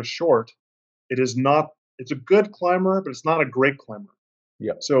bike is so short, it is not. It's a good climber, but it's not a great climber.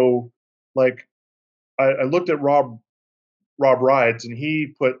 Yep. So, like, I looked at Rob rides, and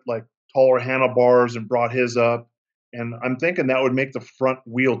he put like taller handlebars and brought his up, and I'm thinking that would make the front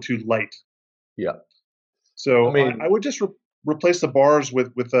wheel too light. Yeah. I So I mean, would just replace the bars with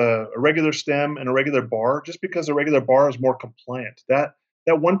a regular stem and a regular bar, just because a regular bar is more compliant. That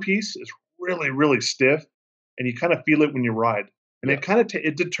one piece is really stiff, and you kind of feel it when you ride, and yeah. it kind of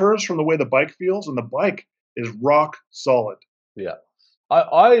it deters from the way the bike feels, and the bike is rock solid. Yeah.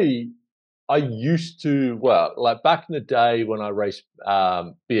 I I used to, well, like back in the day when I raced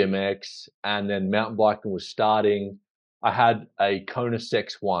BMX and then mountain biking was starting, I had a Kona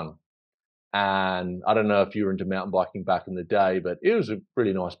Sex 1. And I don't know if you were into mountain biking back in the day, but it was a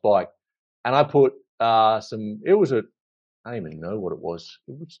really nice bike. And I put it was I don't even know what it was.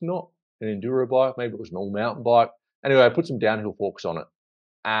 It was not an enduro bike. Maybe it was an all mountain bike. Anyway, I put some downhill forks on it.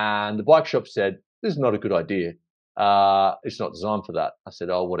 And the bike shop said, this is not a good idea. It's not designed for that. I said,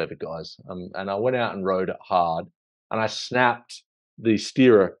 oh, whatever, guys. And I went out and rode it hard, and I snapped the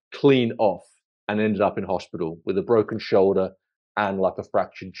steerer clean off and ended up in hospital with a broken shoulder and like a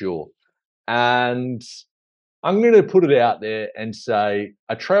fractured jaw. And I'm going to put it out there and say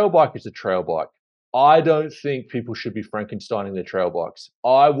a trail bike is a trail bike. I don't think people should be Frankensteining their trail bikes.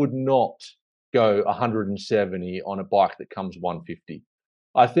 I would not go 170 on a bike that comes 150.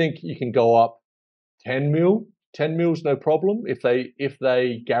 I think you can go up 10 mil. 10 mil's no problem if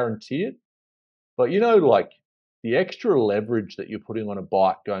they guarantee it. But like the extra leverage that you're putting on a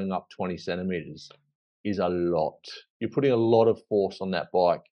bike going up 20 centimeters is a lot. You're putting a lot of force on that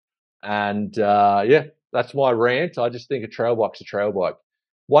bike. And yeah, that's my rant. I just think a trail bike's a trail bike.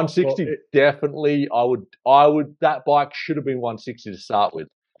 Well, 160 definitely. I would. That bike should have been 160 to start with,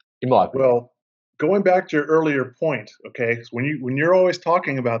 in my opinion. Well, going back to your earlier point, okay, 'cause when you're always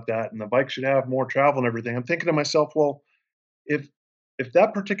talking about that and the bike should have more travel and everything, I'm thinking to myself, well, if if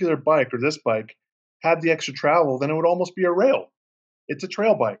that particular bike or this bike had the extra travel, then it would almost be a rail. It's a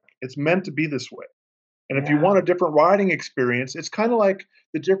trail bike. It's meant to be this way. And if you Yeah. want a different riding experience, it's kind of like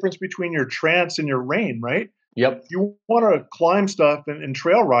the difference between your trance and your rain, right? Yep. You want to climb stuff and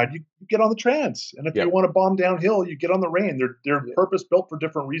trail ride, you get on the trance. And if you Yep. want to bomb downhill, you get on the rain. They're Yeah. purpose built for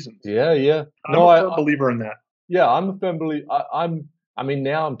different reasons. Yeah. Yeah. I'm No, a firm believer in that. yeah, I'm a firm believer. I mean,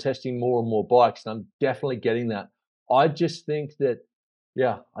 now I'm testing more and more bikes, and I'm definitely getting that. I just think that,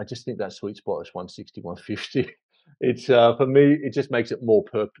 yeah, I just think that sweet spot is 160, 150. It's for me, it just makes it more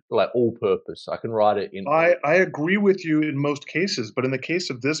like all purpose. I can ride it in all. I agree with you in most cases, but in the case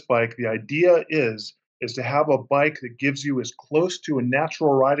of this bike, the idea is to have a bike that gives you as close to a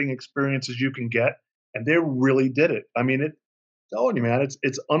natural riding experience as you can get, and they really did it. I mean, telling you, man,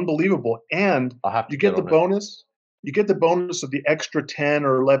 it's unbelievable, and I have to you get get the on it. bonus. You get the bonus of the extra 10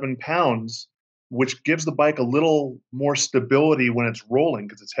 or 11 pounds, which gives the bike a little more stability when it's rolling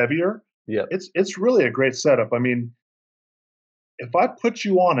because it's heavier. Yeah. It's really a great setup. I mean, if I put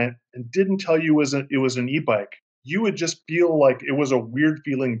you on it and didn't tell you it was an e-bike, you would just feel like it was a weird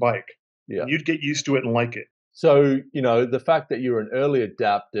feeling bike, Yeah. and you'd get used to it and like it. So, the fact that you're an early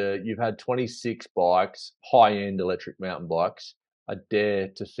adapter, you've had 26 bikes, high-end electric mountain bikes. I dare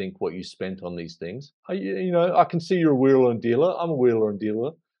to think what you spent on these things. I can see you're a wheeler and dealer. I'm a wheeler and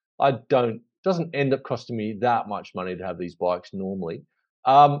dealer. Doesn't end up costing me that much money to have these bikes normally.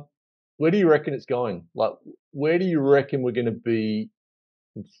 Um, where do you reckon it's going? Like, where do you reckon we're going to be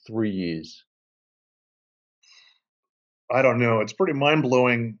in 3 years? I don't know. It's pretty mind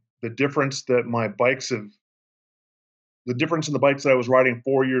blowing the difference in the bikes that I was riding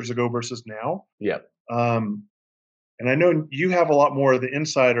 4 years ago versus now. Yeah, Um, and I know you have a lot more of the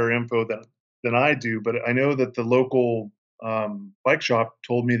insider info than I do, but I know that the local bike shop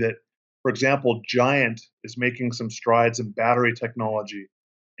told me that, for example, Giant is making some strides in battery technology,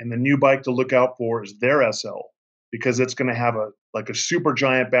 and the new bike to look out for is their SL because it's going to have a super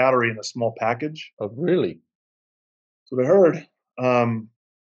giant battery in a small package. oh, really? what I heard. Um,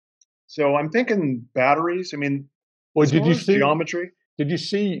 so I'm thinking batteries. I mean, Well, as far as geometry, did you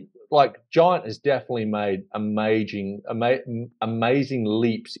see, like, Giant has definitely made amazing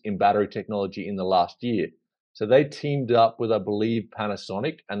leaps in battery technology in the last year. So they teamed up with, I believe,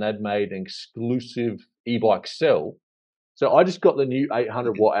 Panasonic, and they'd made an exclusive e-bike cell. So I just got the new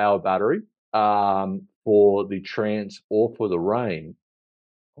 800 watt hour battery for the Trance or for the Rain,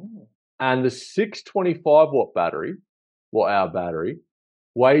 oh, and the 625 watt hour battery,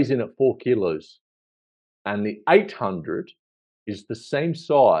 weighs in at 4 kilos, and the 800 is the same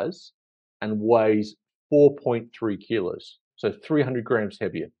size and weighs 4.3 kilos, so 300 grams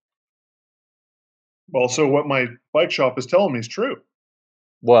heavier. well, so what my bike shop is telling me is true.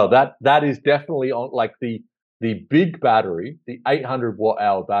 Well, that is definitely on, like, the big battery, the 800 watt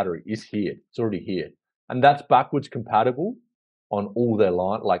hour battery is here. It's already here, and that's backwards compatible on all their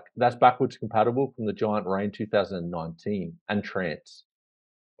line. Like, that's backwards compatible from the Giant Rain 2019 and Trance.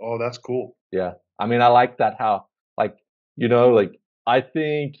 Oh, that's cool. Yeah, I mean, I like that, how, like, like, I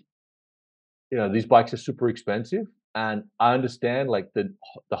think, these bikes are super expensive, and I understand, like, the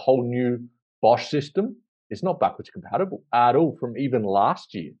whole new Bosch system is not backwards compatible at all from even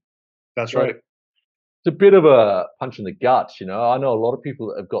last year. That's So right. it's a bit of a punch in the guts. I know a lot of people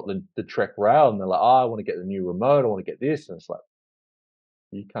that have got the Trek Rail, and they're like, oh, I want to get the new remote, I want to get this, and it's like,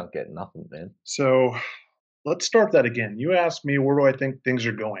 you can't get nothing, man. So let's start that again. You asked me where do I think things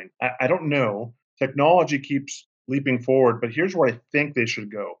are going. I don't know. Technology keeps leaping forward, but here's where I think they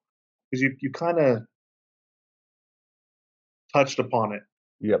should go. Because you kind of touched upon it.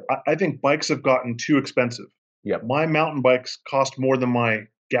 Yep, I think bikes have gotten too expensive. yep, My mountain bikes cost more than my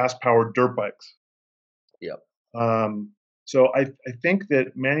gas powered dirt bikes. yep, Um, so I think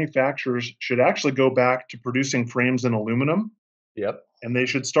that manufacturers should actually go back to producing frames in aluminum, yep, and they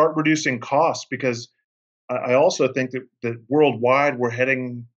should start reducing costs because I also think that worldwide we're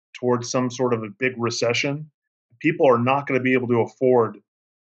heading towards some sort of a big recession. People are not going to be able to afford,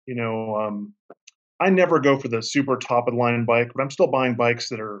 you know, I never go for the super top of the line bike, but I'm still buying bikes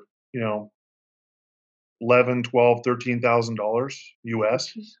that are, you know, 11, 12, $13,000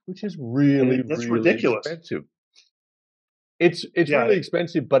 US. which is And really, that's really ridiculous. expensive. It's Yeah. really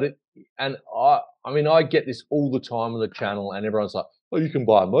expensive, but I mean, I get this all the time on the channel, and everyone's like, "Oh, you can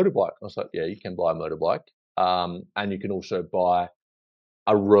buy a motorbike." I was like, "Yeah, you can buy a motorbike, and you can also buy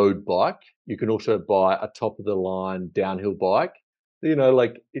a road bike. You can also buy a top of the line downhill bike.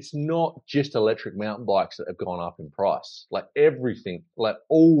 Like, it's not just electric mountain bikes that have gone up in price. Like, everything, like,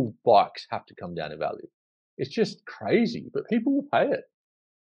 all bikes have to come down in value. It's just crazy, but people will pay it.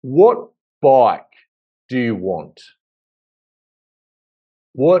 What bike do you want? I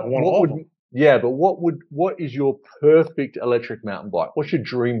What want what all of would them. Yeah, but what is your perfect electric mountain bike? What's your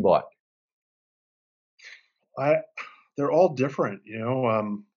dream bike? I they're all different, you know.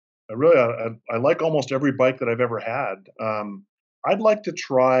 I like almost every bike that I've ever had. I'd like to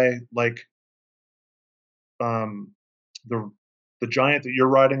try like um, the the Giant that you're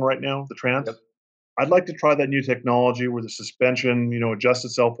riding right now, the Yep, Trance. I'd like to try that new technology where the suspension, adjusts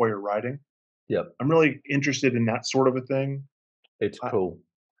itself while you're riding. yep, I'm really interested in that sort of a thing. it's I, cool.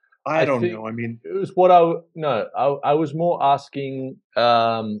 I I don't think know. I mean, it was what I w- no, I was more asking,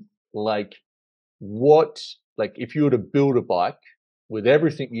 like, what, like, if you were to build a bike with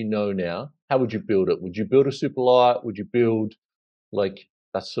everything you know now, how would you build it? Would you build a super light? Would you build, like,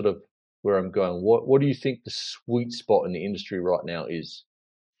 that's sort of where I'm going. What do you think the sweet spot in the industry right now is?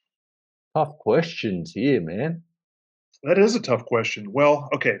 Tough questions here, man. that is a tough question. Well,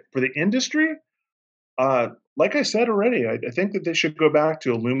 okay, for the industry, like I said already, I think that they should go back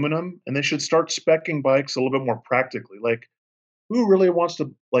to aluminum and they should start specing bikes a little bit more practically. Like, who really wants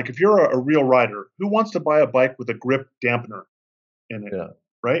to, like, if you're a real rider, who wants to buy a bike with a grip dampener in it, Yeah,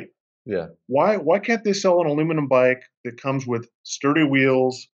 right? yeah, Why can't they sell an aluminum bike that comes with sturdy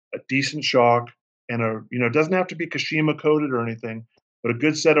wheels, a decent shock, and it doesn't have to be Kashima coated or anything, but a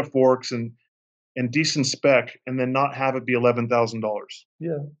good set of forks and decent spec, and then not have it be $11,000.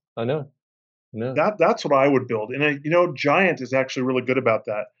 yeah. I know. No. That's what I would build, and Giant is actually really good about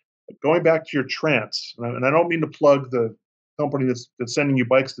that. But going back to your Trance, and I don't mean to plug the company that's sending you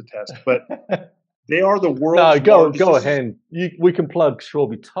bikes to test, but they are the No, world's largest. go This is ahead. We can plug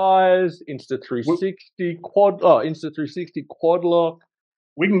Strawberry tires, Insta360 quad lock.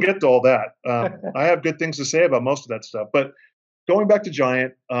 we can get to all that. I have good things to say about most of that stuff, but going back to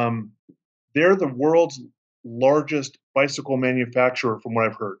Giant, they're the world's largest bicycle manufacturer, from what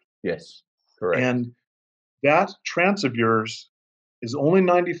I've heard, Yes, correct. and that Trance of yours is only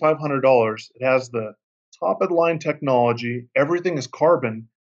 $9,500. It has the top of the line technology. Everything is carbon,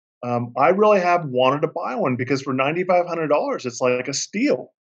 I really have wanted to buy one because for $9,500, it's like a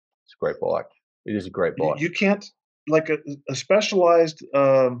steal. It's a great bike. It is a great bike. You can't like a specialized,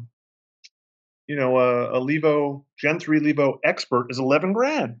 a Levo Gen 3 Levo Expert is 11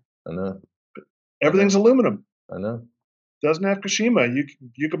 grand. I know. Everything's aluminum. I know. Doesn't have Kashima.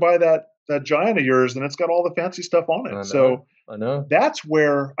 You could buy that Giant of yours, and it's got all the fancy stuff on it. So I know. that's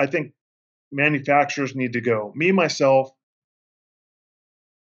where I think manufacturers need to go. Me myself,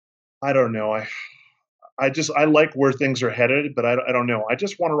 I don't know. I like where things are headed, but I don't know. I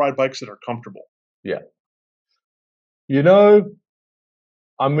just want to ride bikes that are comfortable. Yeah. You know,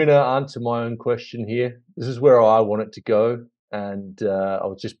 I'm going to answer my own question here. This is where I want it to go. And I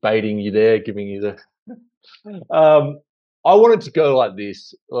was just baiting you there, giving you the. I want it to go like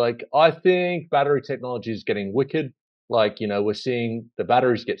this. Like, I think battery technology is getting wicked. Like, we're seeing the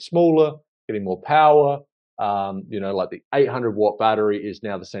batteries get smaller, getting more power. Like the 800-watt battery is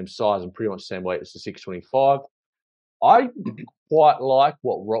now the same size and pretty much the same weight as the 625. I quite like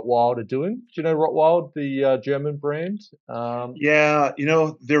what Rottweiler are doing. Do you know Rottweiler, the German brand? Yeah,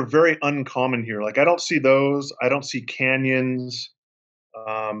 they're very uncommon here. Like I don't see those. I don't see Canyons. There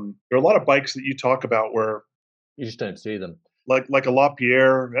are a lot of bikes that you talk about where you just don't see them. Like a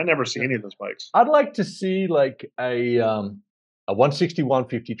LaPierre. I never see any of those bikes. I'd like to see like a 160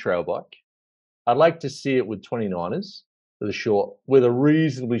 150 trail bike. I'd like to see it with 29ers with a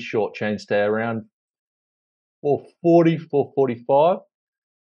reasonably short chainstay around 440, 445.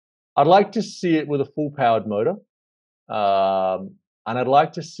 I'd like to see it with a full powered motor. And I'd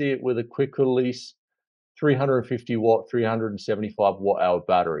like to see it with a quick release 350 watt, 375 watt hour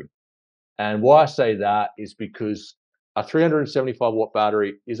battery. And why I say that is because a 375 watt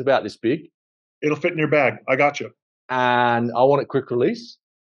battery is about this big. It'll fit in your bag. I got you. And I want it quick release.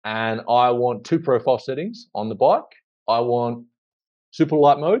 And I want 2 profile settings on the bike. I want super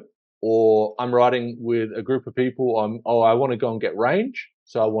light mode, or I'm riding with a group of people. I want to go and get range.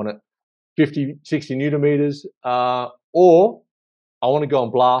 So I want it 50, 60 Newton meters, or I want to go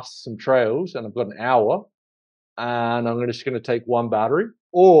and blast some trails and I've got an hour and I'm just going to take 1 battery,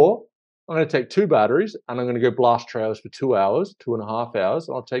 or I'm going to take 2 batteries and I'm going to go blast trails for 2 hours, 2.5 hours,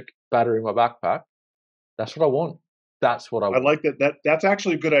 and I'll take battery in my backpack. That's what I want. That's what I want. I like that. That's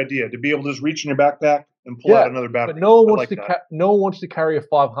actually a good idea to be able to just reach in your backpack and pull out another battery. But no one wants to carry a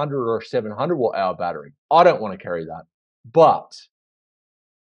 500 or a 700 watt hour battery. I don't want to carry that. But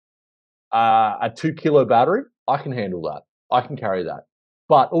a 2 kilo battery, I can handle that. I can carry that.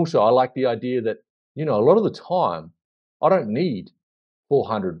 But also, I like the idea that, a lot of the time, I don't need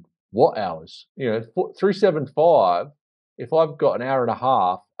 400 watt hours. 375, if I've got an hour and a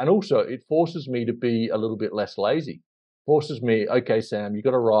half, and also it forces me to be a little bit less lazy. Forces me, okay, Sam, you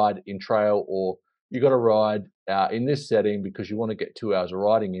got to ride in trail, or you got to ride in this setting because you want to get 2 hours of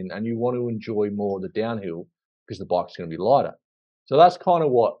riding in, and you want to enjoy more of the downhill because the bike's going to be lighter. So that's kind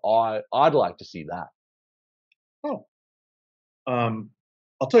of what I'd like to see that. Oh,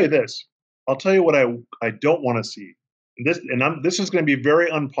 I'll tell you this. I'll tell you what I don't want to see. This is going to be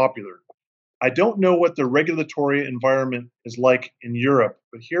very unpopular. I don't know what the regulatory environment is like in Europe,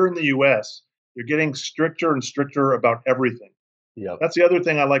 but here in the US, you're getting stricter and stricter about everything. Yeah, that's the other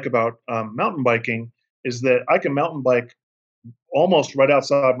thing I like about mountain biking is that I can mountain bike almost right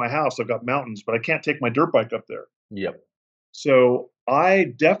outside my house. I've got mountains, but I can't take my dirt bike up there. Yep. So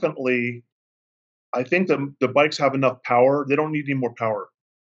I think that the bikes have enough power. They don't need any more power.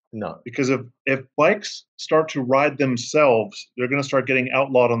 No. Because if bikes start to ride themselves, they're going to start getting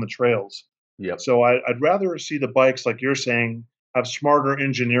outlawed on the trails. Yep. So I'd rather see the bikes, like you're saying, have smarter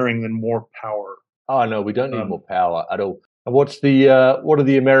engineering than more power. Oh no, we don't need more power at all. And what do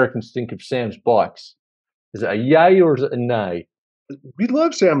the Americans think of Sam's bikes? Is it a yay or is it a nay? We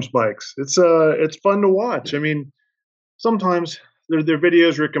love Sam's bikes. It's fun to watch. I mean, sometimes there are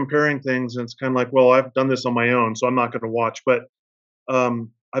videos where you're comparing things, and it's kind of like, well, I've done this on my own, so I'm not going to watch. But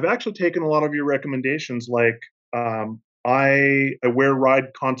I've actually taken a lot of your recommendations. Like I wear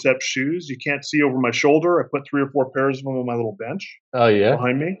Ride Concept shoes. You can't see over my shoulder. I put 3 or 4 pairs of them on my little bench. Oh yeah,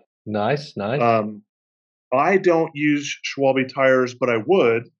 behind me. Nice. I don't use Schwalbe tires, but I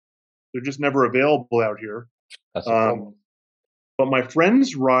would. They're just never available out here. That's a problem. But my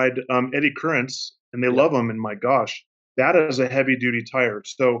friends ride Eddy Currents, and they love them. And my gosh, that is a heavy duty tire.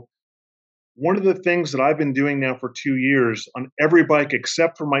 So one of the things that I've been doing now for 2 years on every bike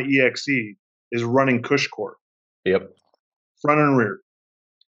except for my EXE is running Cush core. Yep. Front and rear.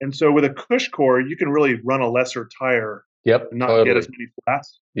 And so with a Cush core, you can really run a lesser tire. Yep. And not get as many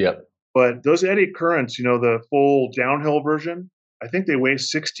flats. Yep. But those Eddy Currents, the full downhill version, I think they weigh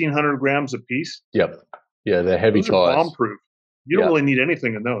 1,600 grams a piece. Yep. Yeah, they're heavy tires. Those are bomb-proof. You don't Yeah. really need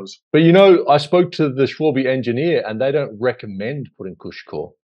anything in those. But you know, I spoke to the Schwalbe engineer and they don't recommend putting cush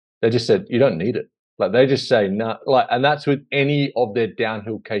core. They just said you don't need it. Like they just say no, like, and that's with any of their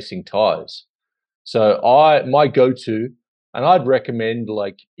downhill casing tires. So my go-to, and I'd recommend,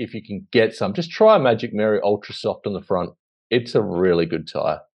 like, if you can get some, just try a Magic Mary Ultra Soft on the front. It's a really good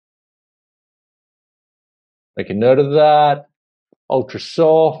tire. Make a note of that. Ultra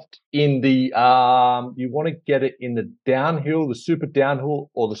Soft in the you want to get it in the downhill, the super downhill,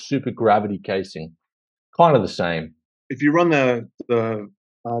 or the super gravity casing. Kind of the same. If you run the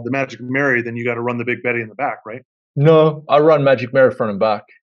Magic Mary, then you got to run the Big Betty in the back, right? No, I run Magic Mirror front and back.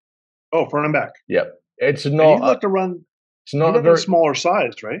 Oh, front and back. Yep. It's And not. you like to run. It's You not a run a very. smaller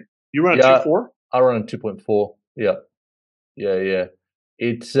size, right? You run a Yeah, 2.4. I run a 2.4. Yeah, yeah.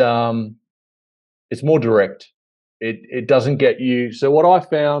 It's more direct. It doesn't get you. So what I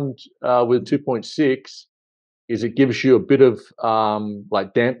found with 2.6 is it gives you a bit of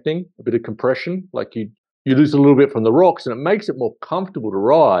like dampening, a bit of compression. Like you lose a little bit from the rocks, and it makes it more comfortable to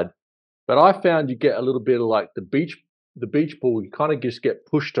ride. But I found you get a little bit of like the beach ball. You kind of just get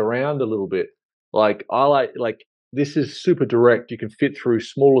pushed around a little bit. Like I like this is super direct. You can fit through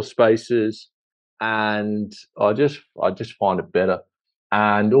smaller spaces, and I just find it better.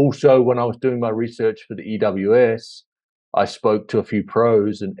 And also, when I was doing my research for the EWS, I spoke to a few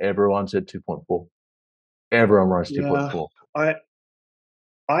pros, and everyone said 2.4. Everyone runs Yeah, 2.4. I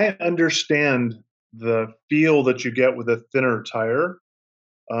I understand the feel that you get with a thinner tire.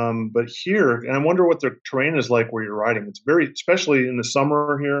 But here, and I wonder what the terrain is like where you're riding. It's very, especially in the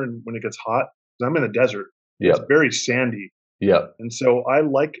summer here and when it gets hot. 'Cause I'm in the desert. It's Yep, very sandy, yep, and so I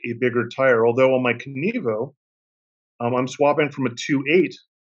like a bigger tire. Although on my Canevo, I'm swapping from a 2.8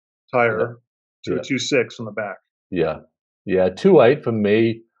 yeah, tire to a yeah. 2.6 on the back. Yeah, yeah, 2.8 for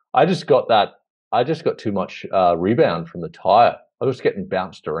me. I just got that. I just got too much rebound from the tire. I was getting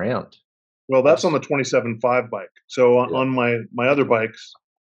bounced around. Well, that's on That's the 27.5 bike. So yeah, on my other bikes,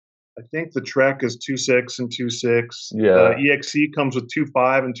 I think the Trek is 2.6 and 2.6. The yeah. EXC comes with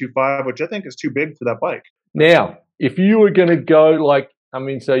 2.5 and 2.5, which I think is too big for that bike. Now, if you were going to go like, I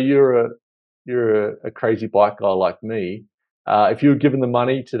mean, so you're a crazy bike guy like me. If you were given the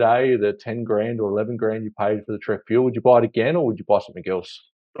money today, the 10 grand or 11 grand you paid for the Trek fuel, would you buy it again or would you buy something else?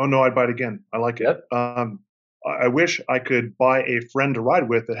 Oh no, I'd buy it again. I like it. Yep. I wish I could buy a friend to ride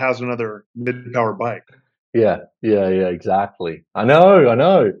with that has another mid-power bike. Yeah, exactly. I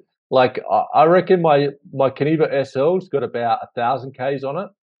know. Like I reckon my Caneva SL's got about 1,000 Ks on it,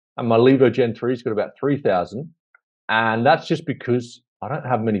 and my Levo Gen 3's got about 3,000, and that's just because I don't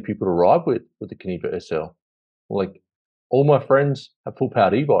have many people to ride with the Caneva SL. Like all my friends have full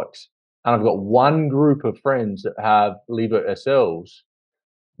powered e-bikes, and I've got one group of friends that have Levo SLs.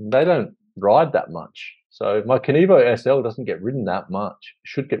 They don't ride that much, so my Canevo SL doesn't get ridden that much. It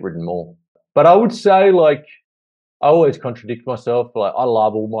should get ridden more. But I would say, like, I always contradict myself. Like I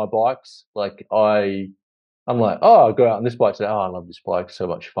love all my bikes. Like I'm like, oh, I go out on this bike today. Oh, I love this bike. So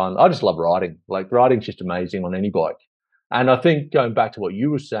much fun. I just love riding. Like riding's just amazing on any bike. And I think going back to what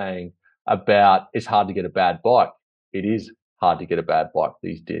you were saying about it's hard to get a bad bike. It is hard to get a bad bike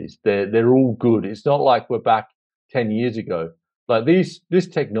these days. They're all good. It's not like we're back 10 years ago. Like this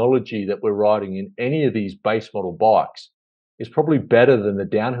technology that we're riding in any of these base model bikes is probably better than the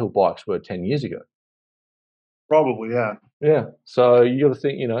downhill bikes were 10 years ago. Probably, yeah. Yeah. So you got to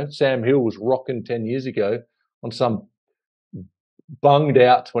think, Sam Hill was rocking 10 years ago on some bunged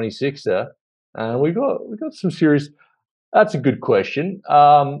out 26er. And we got some serious. That's a good question.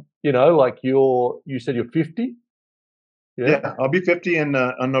 Like you said you're 50. Yeah. Yeah, I'll be 50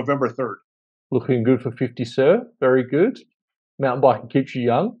 on November 3rd. Looking good for 50, sir. Very good. Mountain biking keeps you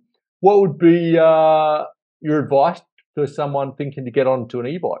young. What would be your advice to someone thinking to get onto an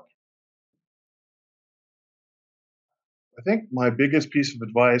e-bike? I think my biggest piece of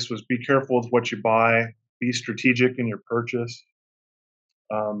advice was be careful with what you buy, be strategic in your purchase.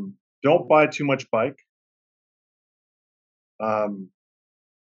 Don't buy too much bike. Um,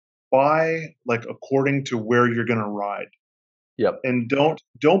 Buy like according to where you're going to ride, Yep. and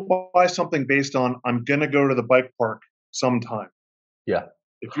don't buy something based on I'm going to go to the bike park sometime. Yeah.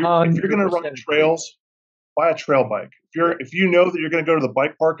 If you're going to run 100% agree. trails, buy a trail bike. Yeah. If you know that you're going to go to the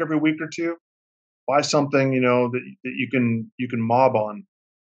bike park every week or two, buy something that you can mob on.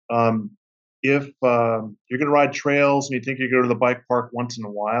 Um, if you're going to ride trails and you think you go to the bike park once in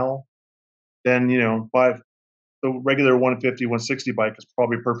a while, then buy the regular 150, 160 bike is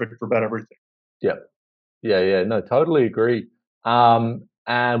probably perfect for about everything. Yep. Yeah. No, totally agree. And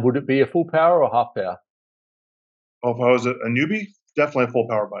would it be a full power or half power? If I was a newbie, definitely a full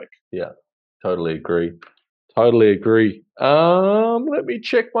power bike. Yeah, totally agree. Totally agree. Let me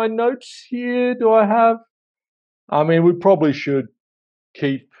check my notes here. Do I have? I mean, we probably should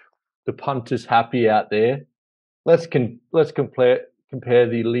keep the punters happy out there. Let's compare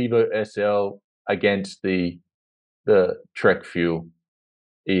the Levo SL against the Trek Fuel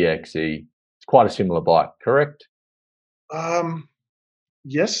EXE. It's quite a similar bike, correct? Um,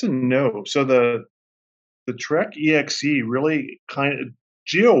 yes and no. So the Trek EXE really kind of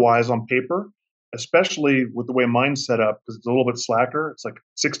geo-wise on paper, especially with the way mine's set up, because it's a little bit slacker. It's like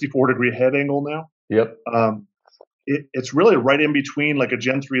 64-degree head angle now. Yep. It's really right in between like a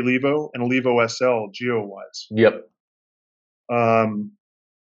Gen 3 Levo and a Levo SL geo-wise. Yep.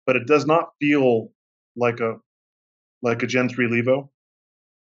 But it does not feel like a Gen 3 Levo.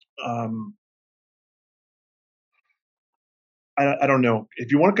 I don't know.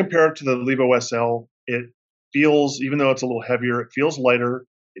 If you want to compare it to the Levo SL, it feels, even though it's a little heavier, it feels lighter.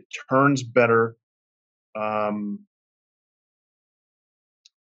 It turns better.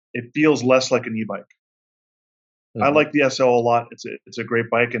 It feels less like an e-bike. I like the SL a lot. It's a great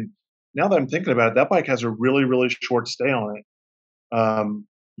bike, and now that I'm thinking about it, that bike has a really really short stay on it.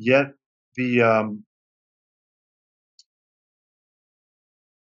 Yet the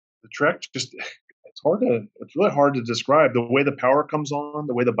Trek just it's really hard to describe the way the power comes on,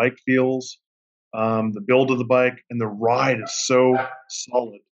 the way the bike feels, the build of the bike, and the ride is so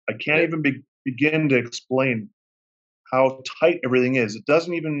solid. I can't even begin to explain how tight everything is. It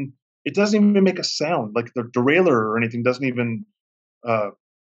doesn't even make a sound. Like the derailleur or anything doesn't even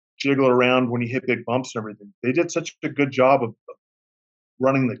jiggle around when you hit big bumps and everything. They did such a good job of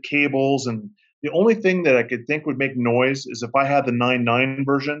running the cables, and the only thing that I could think would make noise is if I had the 9.9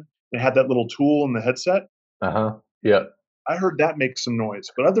 version and had that little tool in the headset. Yeah. I heard that make some noise,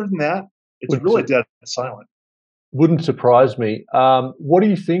 but other than that, it's Wouldn't really dead silent. wouldn't surprise me. What do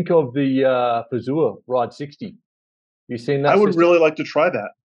you think of the Fazua Ride 60? You seen that I would system? really like to try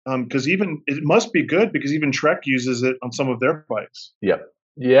that because even it must be good because even Trek uses it on some of their bikes. Yep.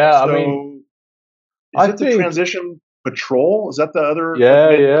 Yeah, I mean, So is I it the think, Transition Patrol? Is that the other like yeah,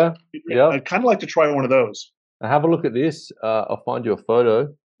 mid? yeah, yep. I'd kind of like to try one of those. Now have a look at this. I'll find you a photo.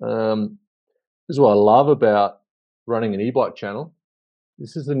 This is what I love about running an e-bike channel.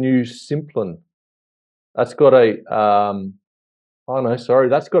 This is the new Simplon. That's got a oh no, sorry,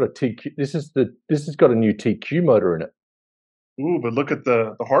 that's got a TQ. This has got a new TQ motor in it, Ooh, but look at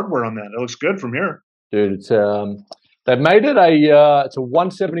the hardware on that. It looks good from here. dude. They've made it it's a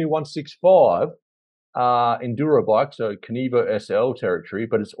 170 165 enduro bike, so Canevo SL territory,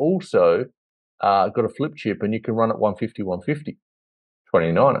 but it's also got a flip chip, and you can run it 150 150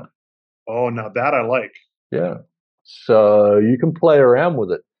 29er. Oh, now that I like. Yeah. So you can play around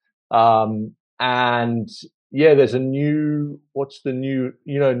with it. And yeah, there's a new, what's the new,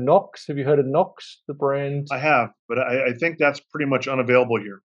 Nox? Have you heard of Nox, the brand? I have, but I think that's pretty much unavailable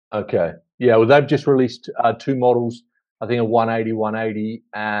here. Okay. Yeah, well, they've just released two models, I think a 180, 180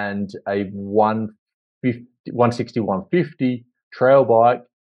 and a 150, 160, 150 trail bike.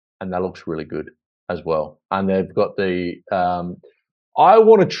 And that looks really good as well. And they've got I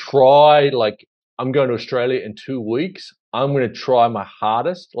want to try, like, I'm going to Australia in 2 weeks. I'm going to try my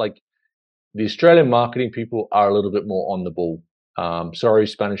hardest. Like, the Australian marketing people are a little bit more on the ball. Sorry,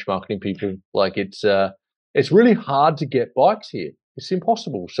 Spanish marketing people. Like, it's really hard to get bikes here. It's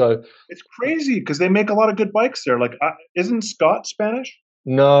impossible. So It's crazy because they make a lot of good bikes there. Like, isn't Scott Spanish?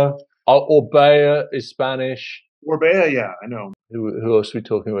 no, Orbea is Spanish. Orbea, yeah, I know. Who else are we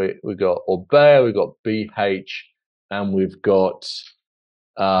talking about? We got Orbea, we got BH, and we've got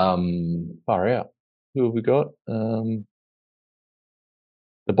far out. Who have we got? The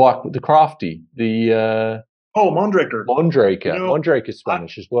bike, the crafty, the Mondraker. Mondraker. Mondraker's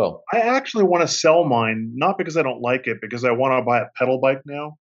Spanish as well. I actually want to sell mine, not because I don't like it, because I want to buy a pedal bike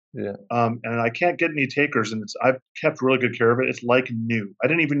now. Yeah. And I can't get any takers, and I've kept really good care of it. It's like new. I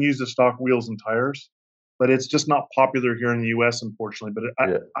didn't even use the stock wheels and tires, but it's just not popular here in the US, unfortunately. But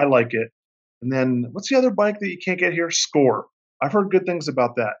I like it. And then what's the other bike that you can't get here? Score. I've heard good things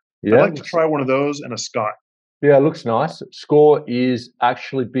about that. Yeah. I'd like to try one of those and a Scott. Yeah, it looks nice. Score is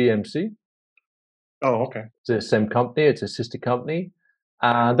actually BMC. Oh, okay. It's the same company. It's a sister company.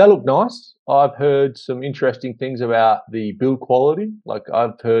 They look nice. I've heard some interesting things about the build quality. Like,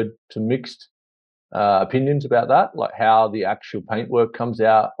 I've heard some mixed opinions about that, like how the actual paintwork comes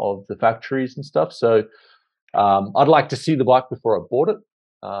out of the factories and stuff. So I'd like to see the bike before I bought it,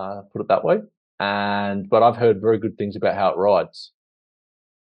 put it that way. But I've heard very good things about how it rides.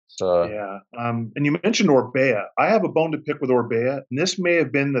 So yeah. And you mentioned Orbea. I have a bone to pick with Orbea, and this may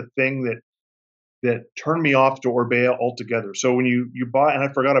have been the thing that turned me off to Orbea altogether. So when you buy, and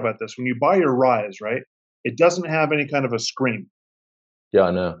I forgot about this, when you buy your Rise, right? It doesn't have any kind of a screen. Yeah,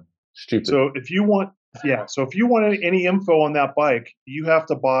 I know. Stupid. So if you want, yeah, so if you want any info on that bike, you have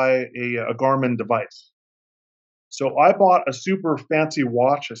to buy a Garmin device. So I bought a super fancy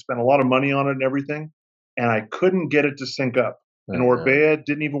watch. I spent a lot of money on it and everything, and I couldn't get it to sync up. And Oh, no. Orbea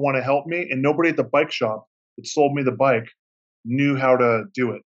didn't even want to help me, and nobody at the bike shop that sold me the bike knew how to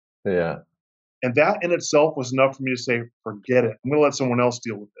do it. Yeah. And that in itself was enough for me to say, forget it. I'm going to let someone else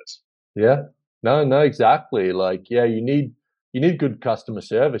deal with this. Yeah. No, no, exactly. Like, yeah, you need good customer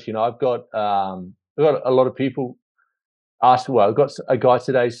service. I've got a lot of people ask, well, I've got a guy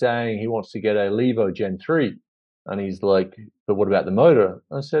today saying he wants to get a Levo Gen 3. And he's like, but what about the motor?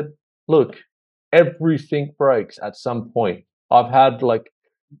 I said, look, everything breaks at some point. I've had like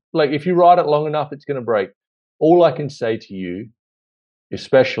if you ride it long enough, it's gonna break. All I can say to you is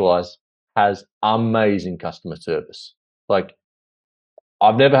Specialized has amazing customer service. Like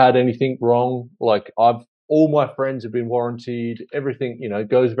I've never had anything wrong. Like I've all my friends have been warranted. Everything,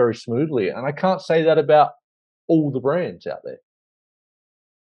 goes very smoothly. And I can't say that about all the brands out there.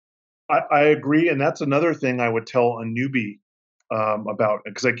 I agree. And that's another thing I would tell a newbie about,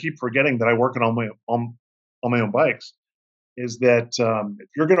 because I keep forgetting that I work on my own bikes, is that if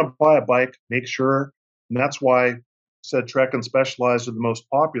you're going to buy a bike, make sure, and that's why I said Trek and Specialized are the most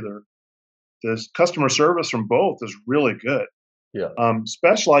popular. The customer service from both is really good. Yeah.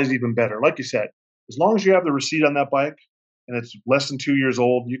 Specialized even better. Like you said, as long as you have the receipt on that bike and it's less than 2 years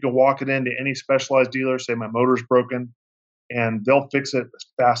old, you can walk it into any Specialized dealer, say my motor's broken, and they'll fix it as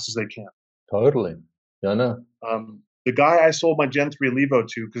fast as they can. Totally. Yeah, I know. The guy I sold my Gen 3 Levo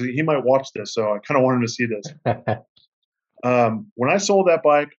to, because he might watch this, so I kind of want him to see this. When I sold that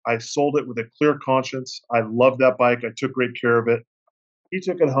bike, I sold it with a clear conscience. I loved that bike. I took great care of it. He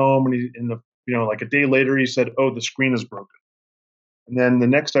took it home, and like a day later, he said, "Oh, the screen is broken." And then the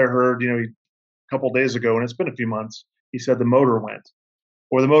next I heard, a couple days ago, and it's been a few months, he said the motor went,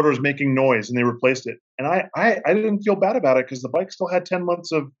 or the motor was making noise, and they replaced it. And I didn't feel bad about it because the bike still had 10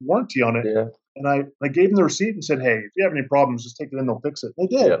 months of warranty on it. Yeah. And I gave them the receipt and said, "Hey, if you have any problems, just take it in. They'll fix it." They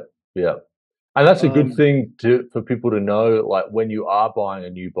did. Yeah. Yeah. And that's a good Um, thing for people to know, like when you are buying a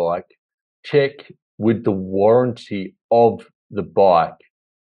new bike, check with the warranty of the bike.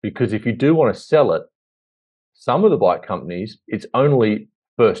 Because if you do want to sell it, some of the bike companies, it's only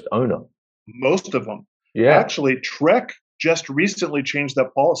first owner. Most of them. Yeah. Actually, Trek just recently changed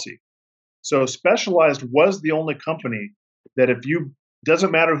that policy. So Specialized was the only company that if you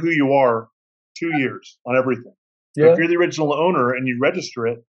doesn't matter who you are, 2 years on everything. But if Yeah. you're the original owner and you register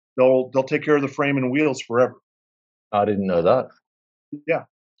it, they'll take care of the frame and wheels forever. I didn't know that. Yeah.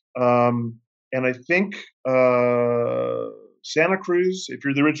 And I think Santa Cruz, if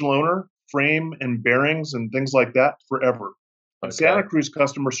you're the original owner, frame and bearings and things like that forever. And Okay. Santa Cruz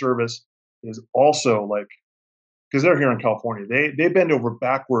customer service is also like, because they're here in California, they bend over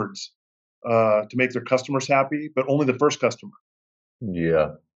backwards to make their customers happy, but only the first customer.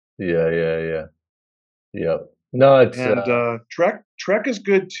 Yeah. Yeah. Yeah. Yeah. Yeah. No, it's And Trek is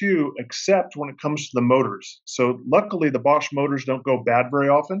good too, except when it comes to the motors. So luckily, the Bosch motors don't go bad very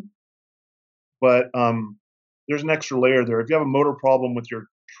often, but there's an extra layer there. If you have a motor problem with your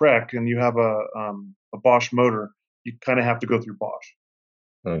Trek and you have a Bosch motor, you kind of have to go through Bosch.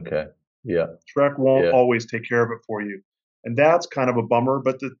 okay. Yeah. Trek won't Yeah. always take care of it for you, and that's kind of a bummer.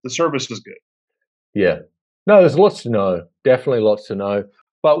 But the service is good. Yeah. No, there's lots to know. Definitely lots to know.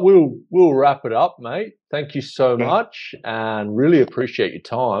 But we'll wrap it up, mate. Thank you so Okay. much and really appreciate your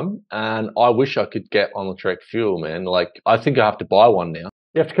time. And I wish I could get on the Trek Fuel, man. Like I think I have to buy one now.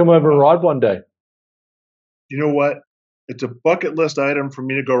 You have to come over and ride one day. You know what? It's a bucket list item for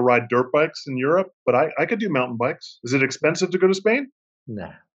me to go ride dirt bikes in Europe, but I could do mountain bikes. Is it expensive to go to Spain?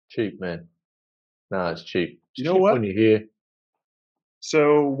 Nah, cheap, man. No, it's cheap. It's You know cheap when what? you're here.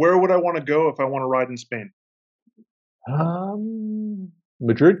 So where would I want to go if I want to ride in Spain?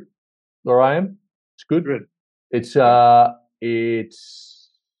 Madrid, where I am. It's good. Good. It's Okay.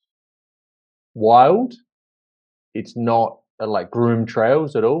 it's wild. It's not like groomed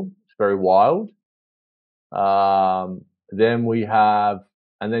trails at all. It's very wild. Then we have,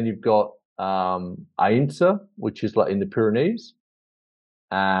 and then you've got Ainsa, which is like in the Pyrenees.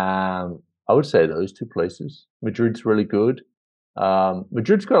 I would say those two places. Madrid's really good.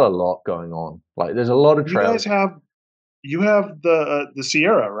 Madrid's got a lot going on. Like there's a lot of You guys trails. have the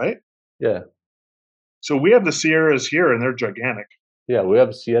Sierra, right? Yeah, So we have the Sierras here, and they're gigantic. yeah. We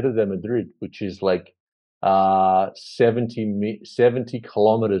have Sierra de Madrid, which is like 70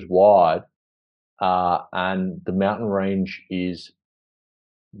 kilometers wide, and the mountain range is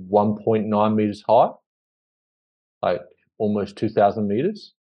 1.9 meters high, like almost 2,000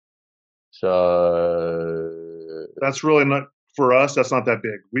 meters. So That's really not for us. That's not that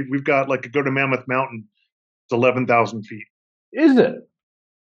big. We've got like go to Mammoth Mountain. It's 11,000 feet. is it?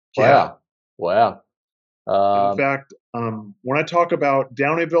 Yeah. Wow. Wow. In Um, fact, when I talk about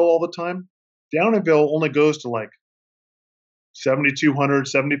Downeyville all the time, Downeyville only goes to like 7,200,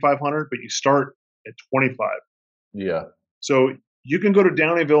 7,500, but you start at 25. yeah. So you can go to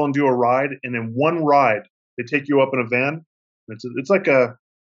Downeyville and do a ride, and in one ride, they take you up in a van. It's like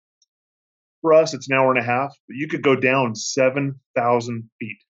for us, it's an hour and a half, but you could go down 7,000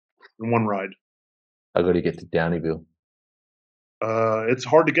 feet in one ride. I got to get to Downeyville. It's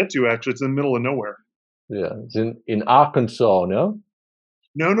hard to get to, actually. It's in the middle of nowhere. Yeah. It's in Arkansas, no?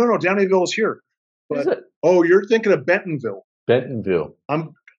 No. Downeyville is here. Is But it? oh, you're thinking of Bentonville. Bentonville.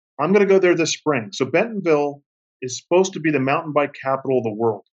 I'm I'm going to go there this spring. So Bentonville is supposed to be the mountain bike capital of the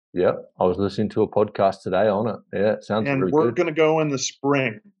world, Yep. I was listening to a podcast today on it. Yeah, it sounds and really we're good. going to go in the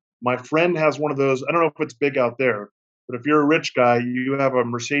spring. My friend has one of those. I don't know if it's big out there, but if you're a rich guy, you have a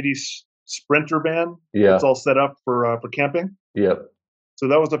Mercedes Sprinter van that's Yeah. all set up for camping. Yep. So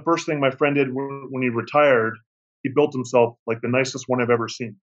that was the first thing my friend did when he retired. He built himself like the nicest one I've ever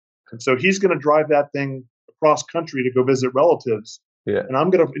seen. And so he's going to drive that thing across country to go visit relatives. Yeah.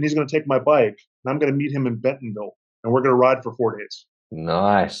 And he's going to take my bike and I'm going to meet him in Bentonville and we're going to ride for 4 days.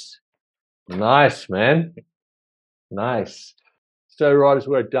 Nice. Nice, man. Nice. So, riders,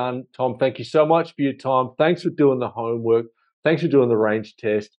 we're done. Tom, thank you so much for your time. Thanks for doing the homework. Thanks for doing the range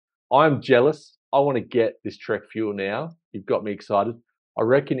test. I'm jealous. I want to get this Trek Fuel now. You've got me excited. I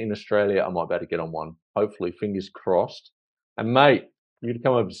reckon in Australia, I might be able to get on one. Hopefully, fingers crossed. And mate, you can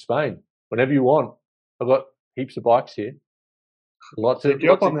come over to Spain whenever you want. I've got heaps of bikes here. Take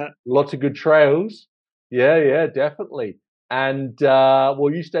you up on that. Lots of good trails. Yeah, definitely. And well,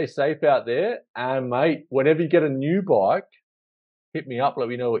 you stay safe out there. And mate, whenever you get a new bike, hit me up. Let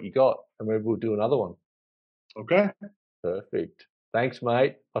me know what you got, and maybe we'll do another one. Okay. Perfect. Thanks,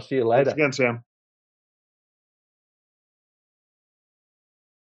 mate. I'll see you Thanks later. again, Sam.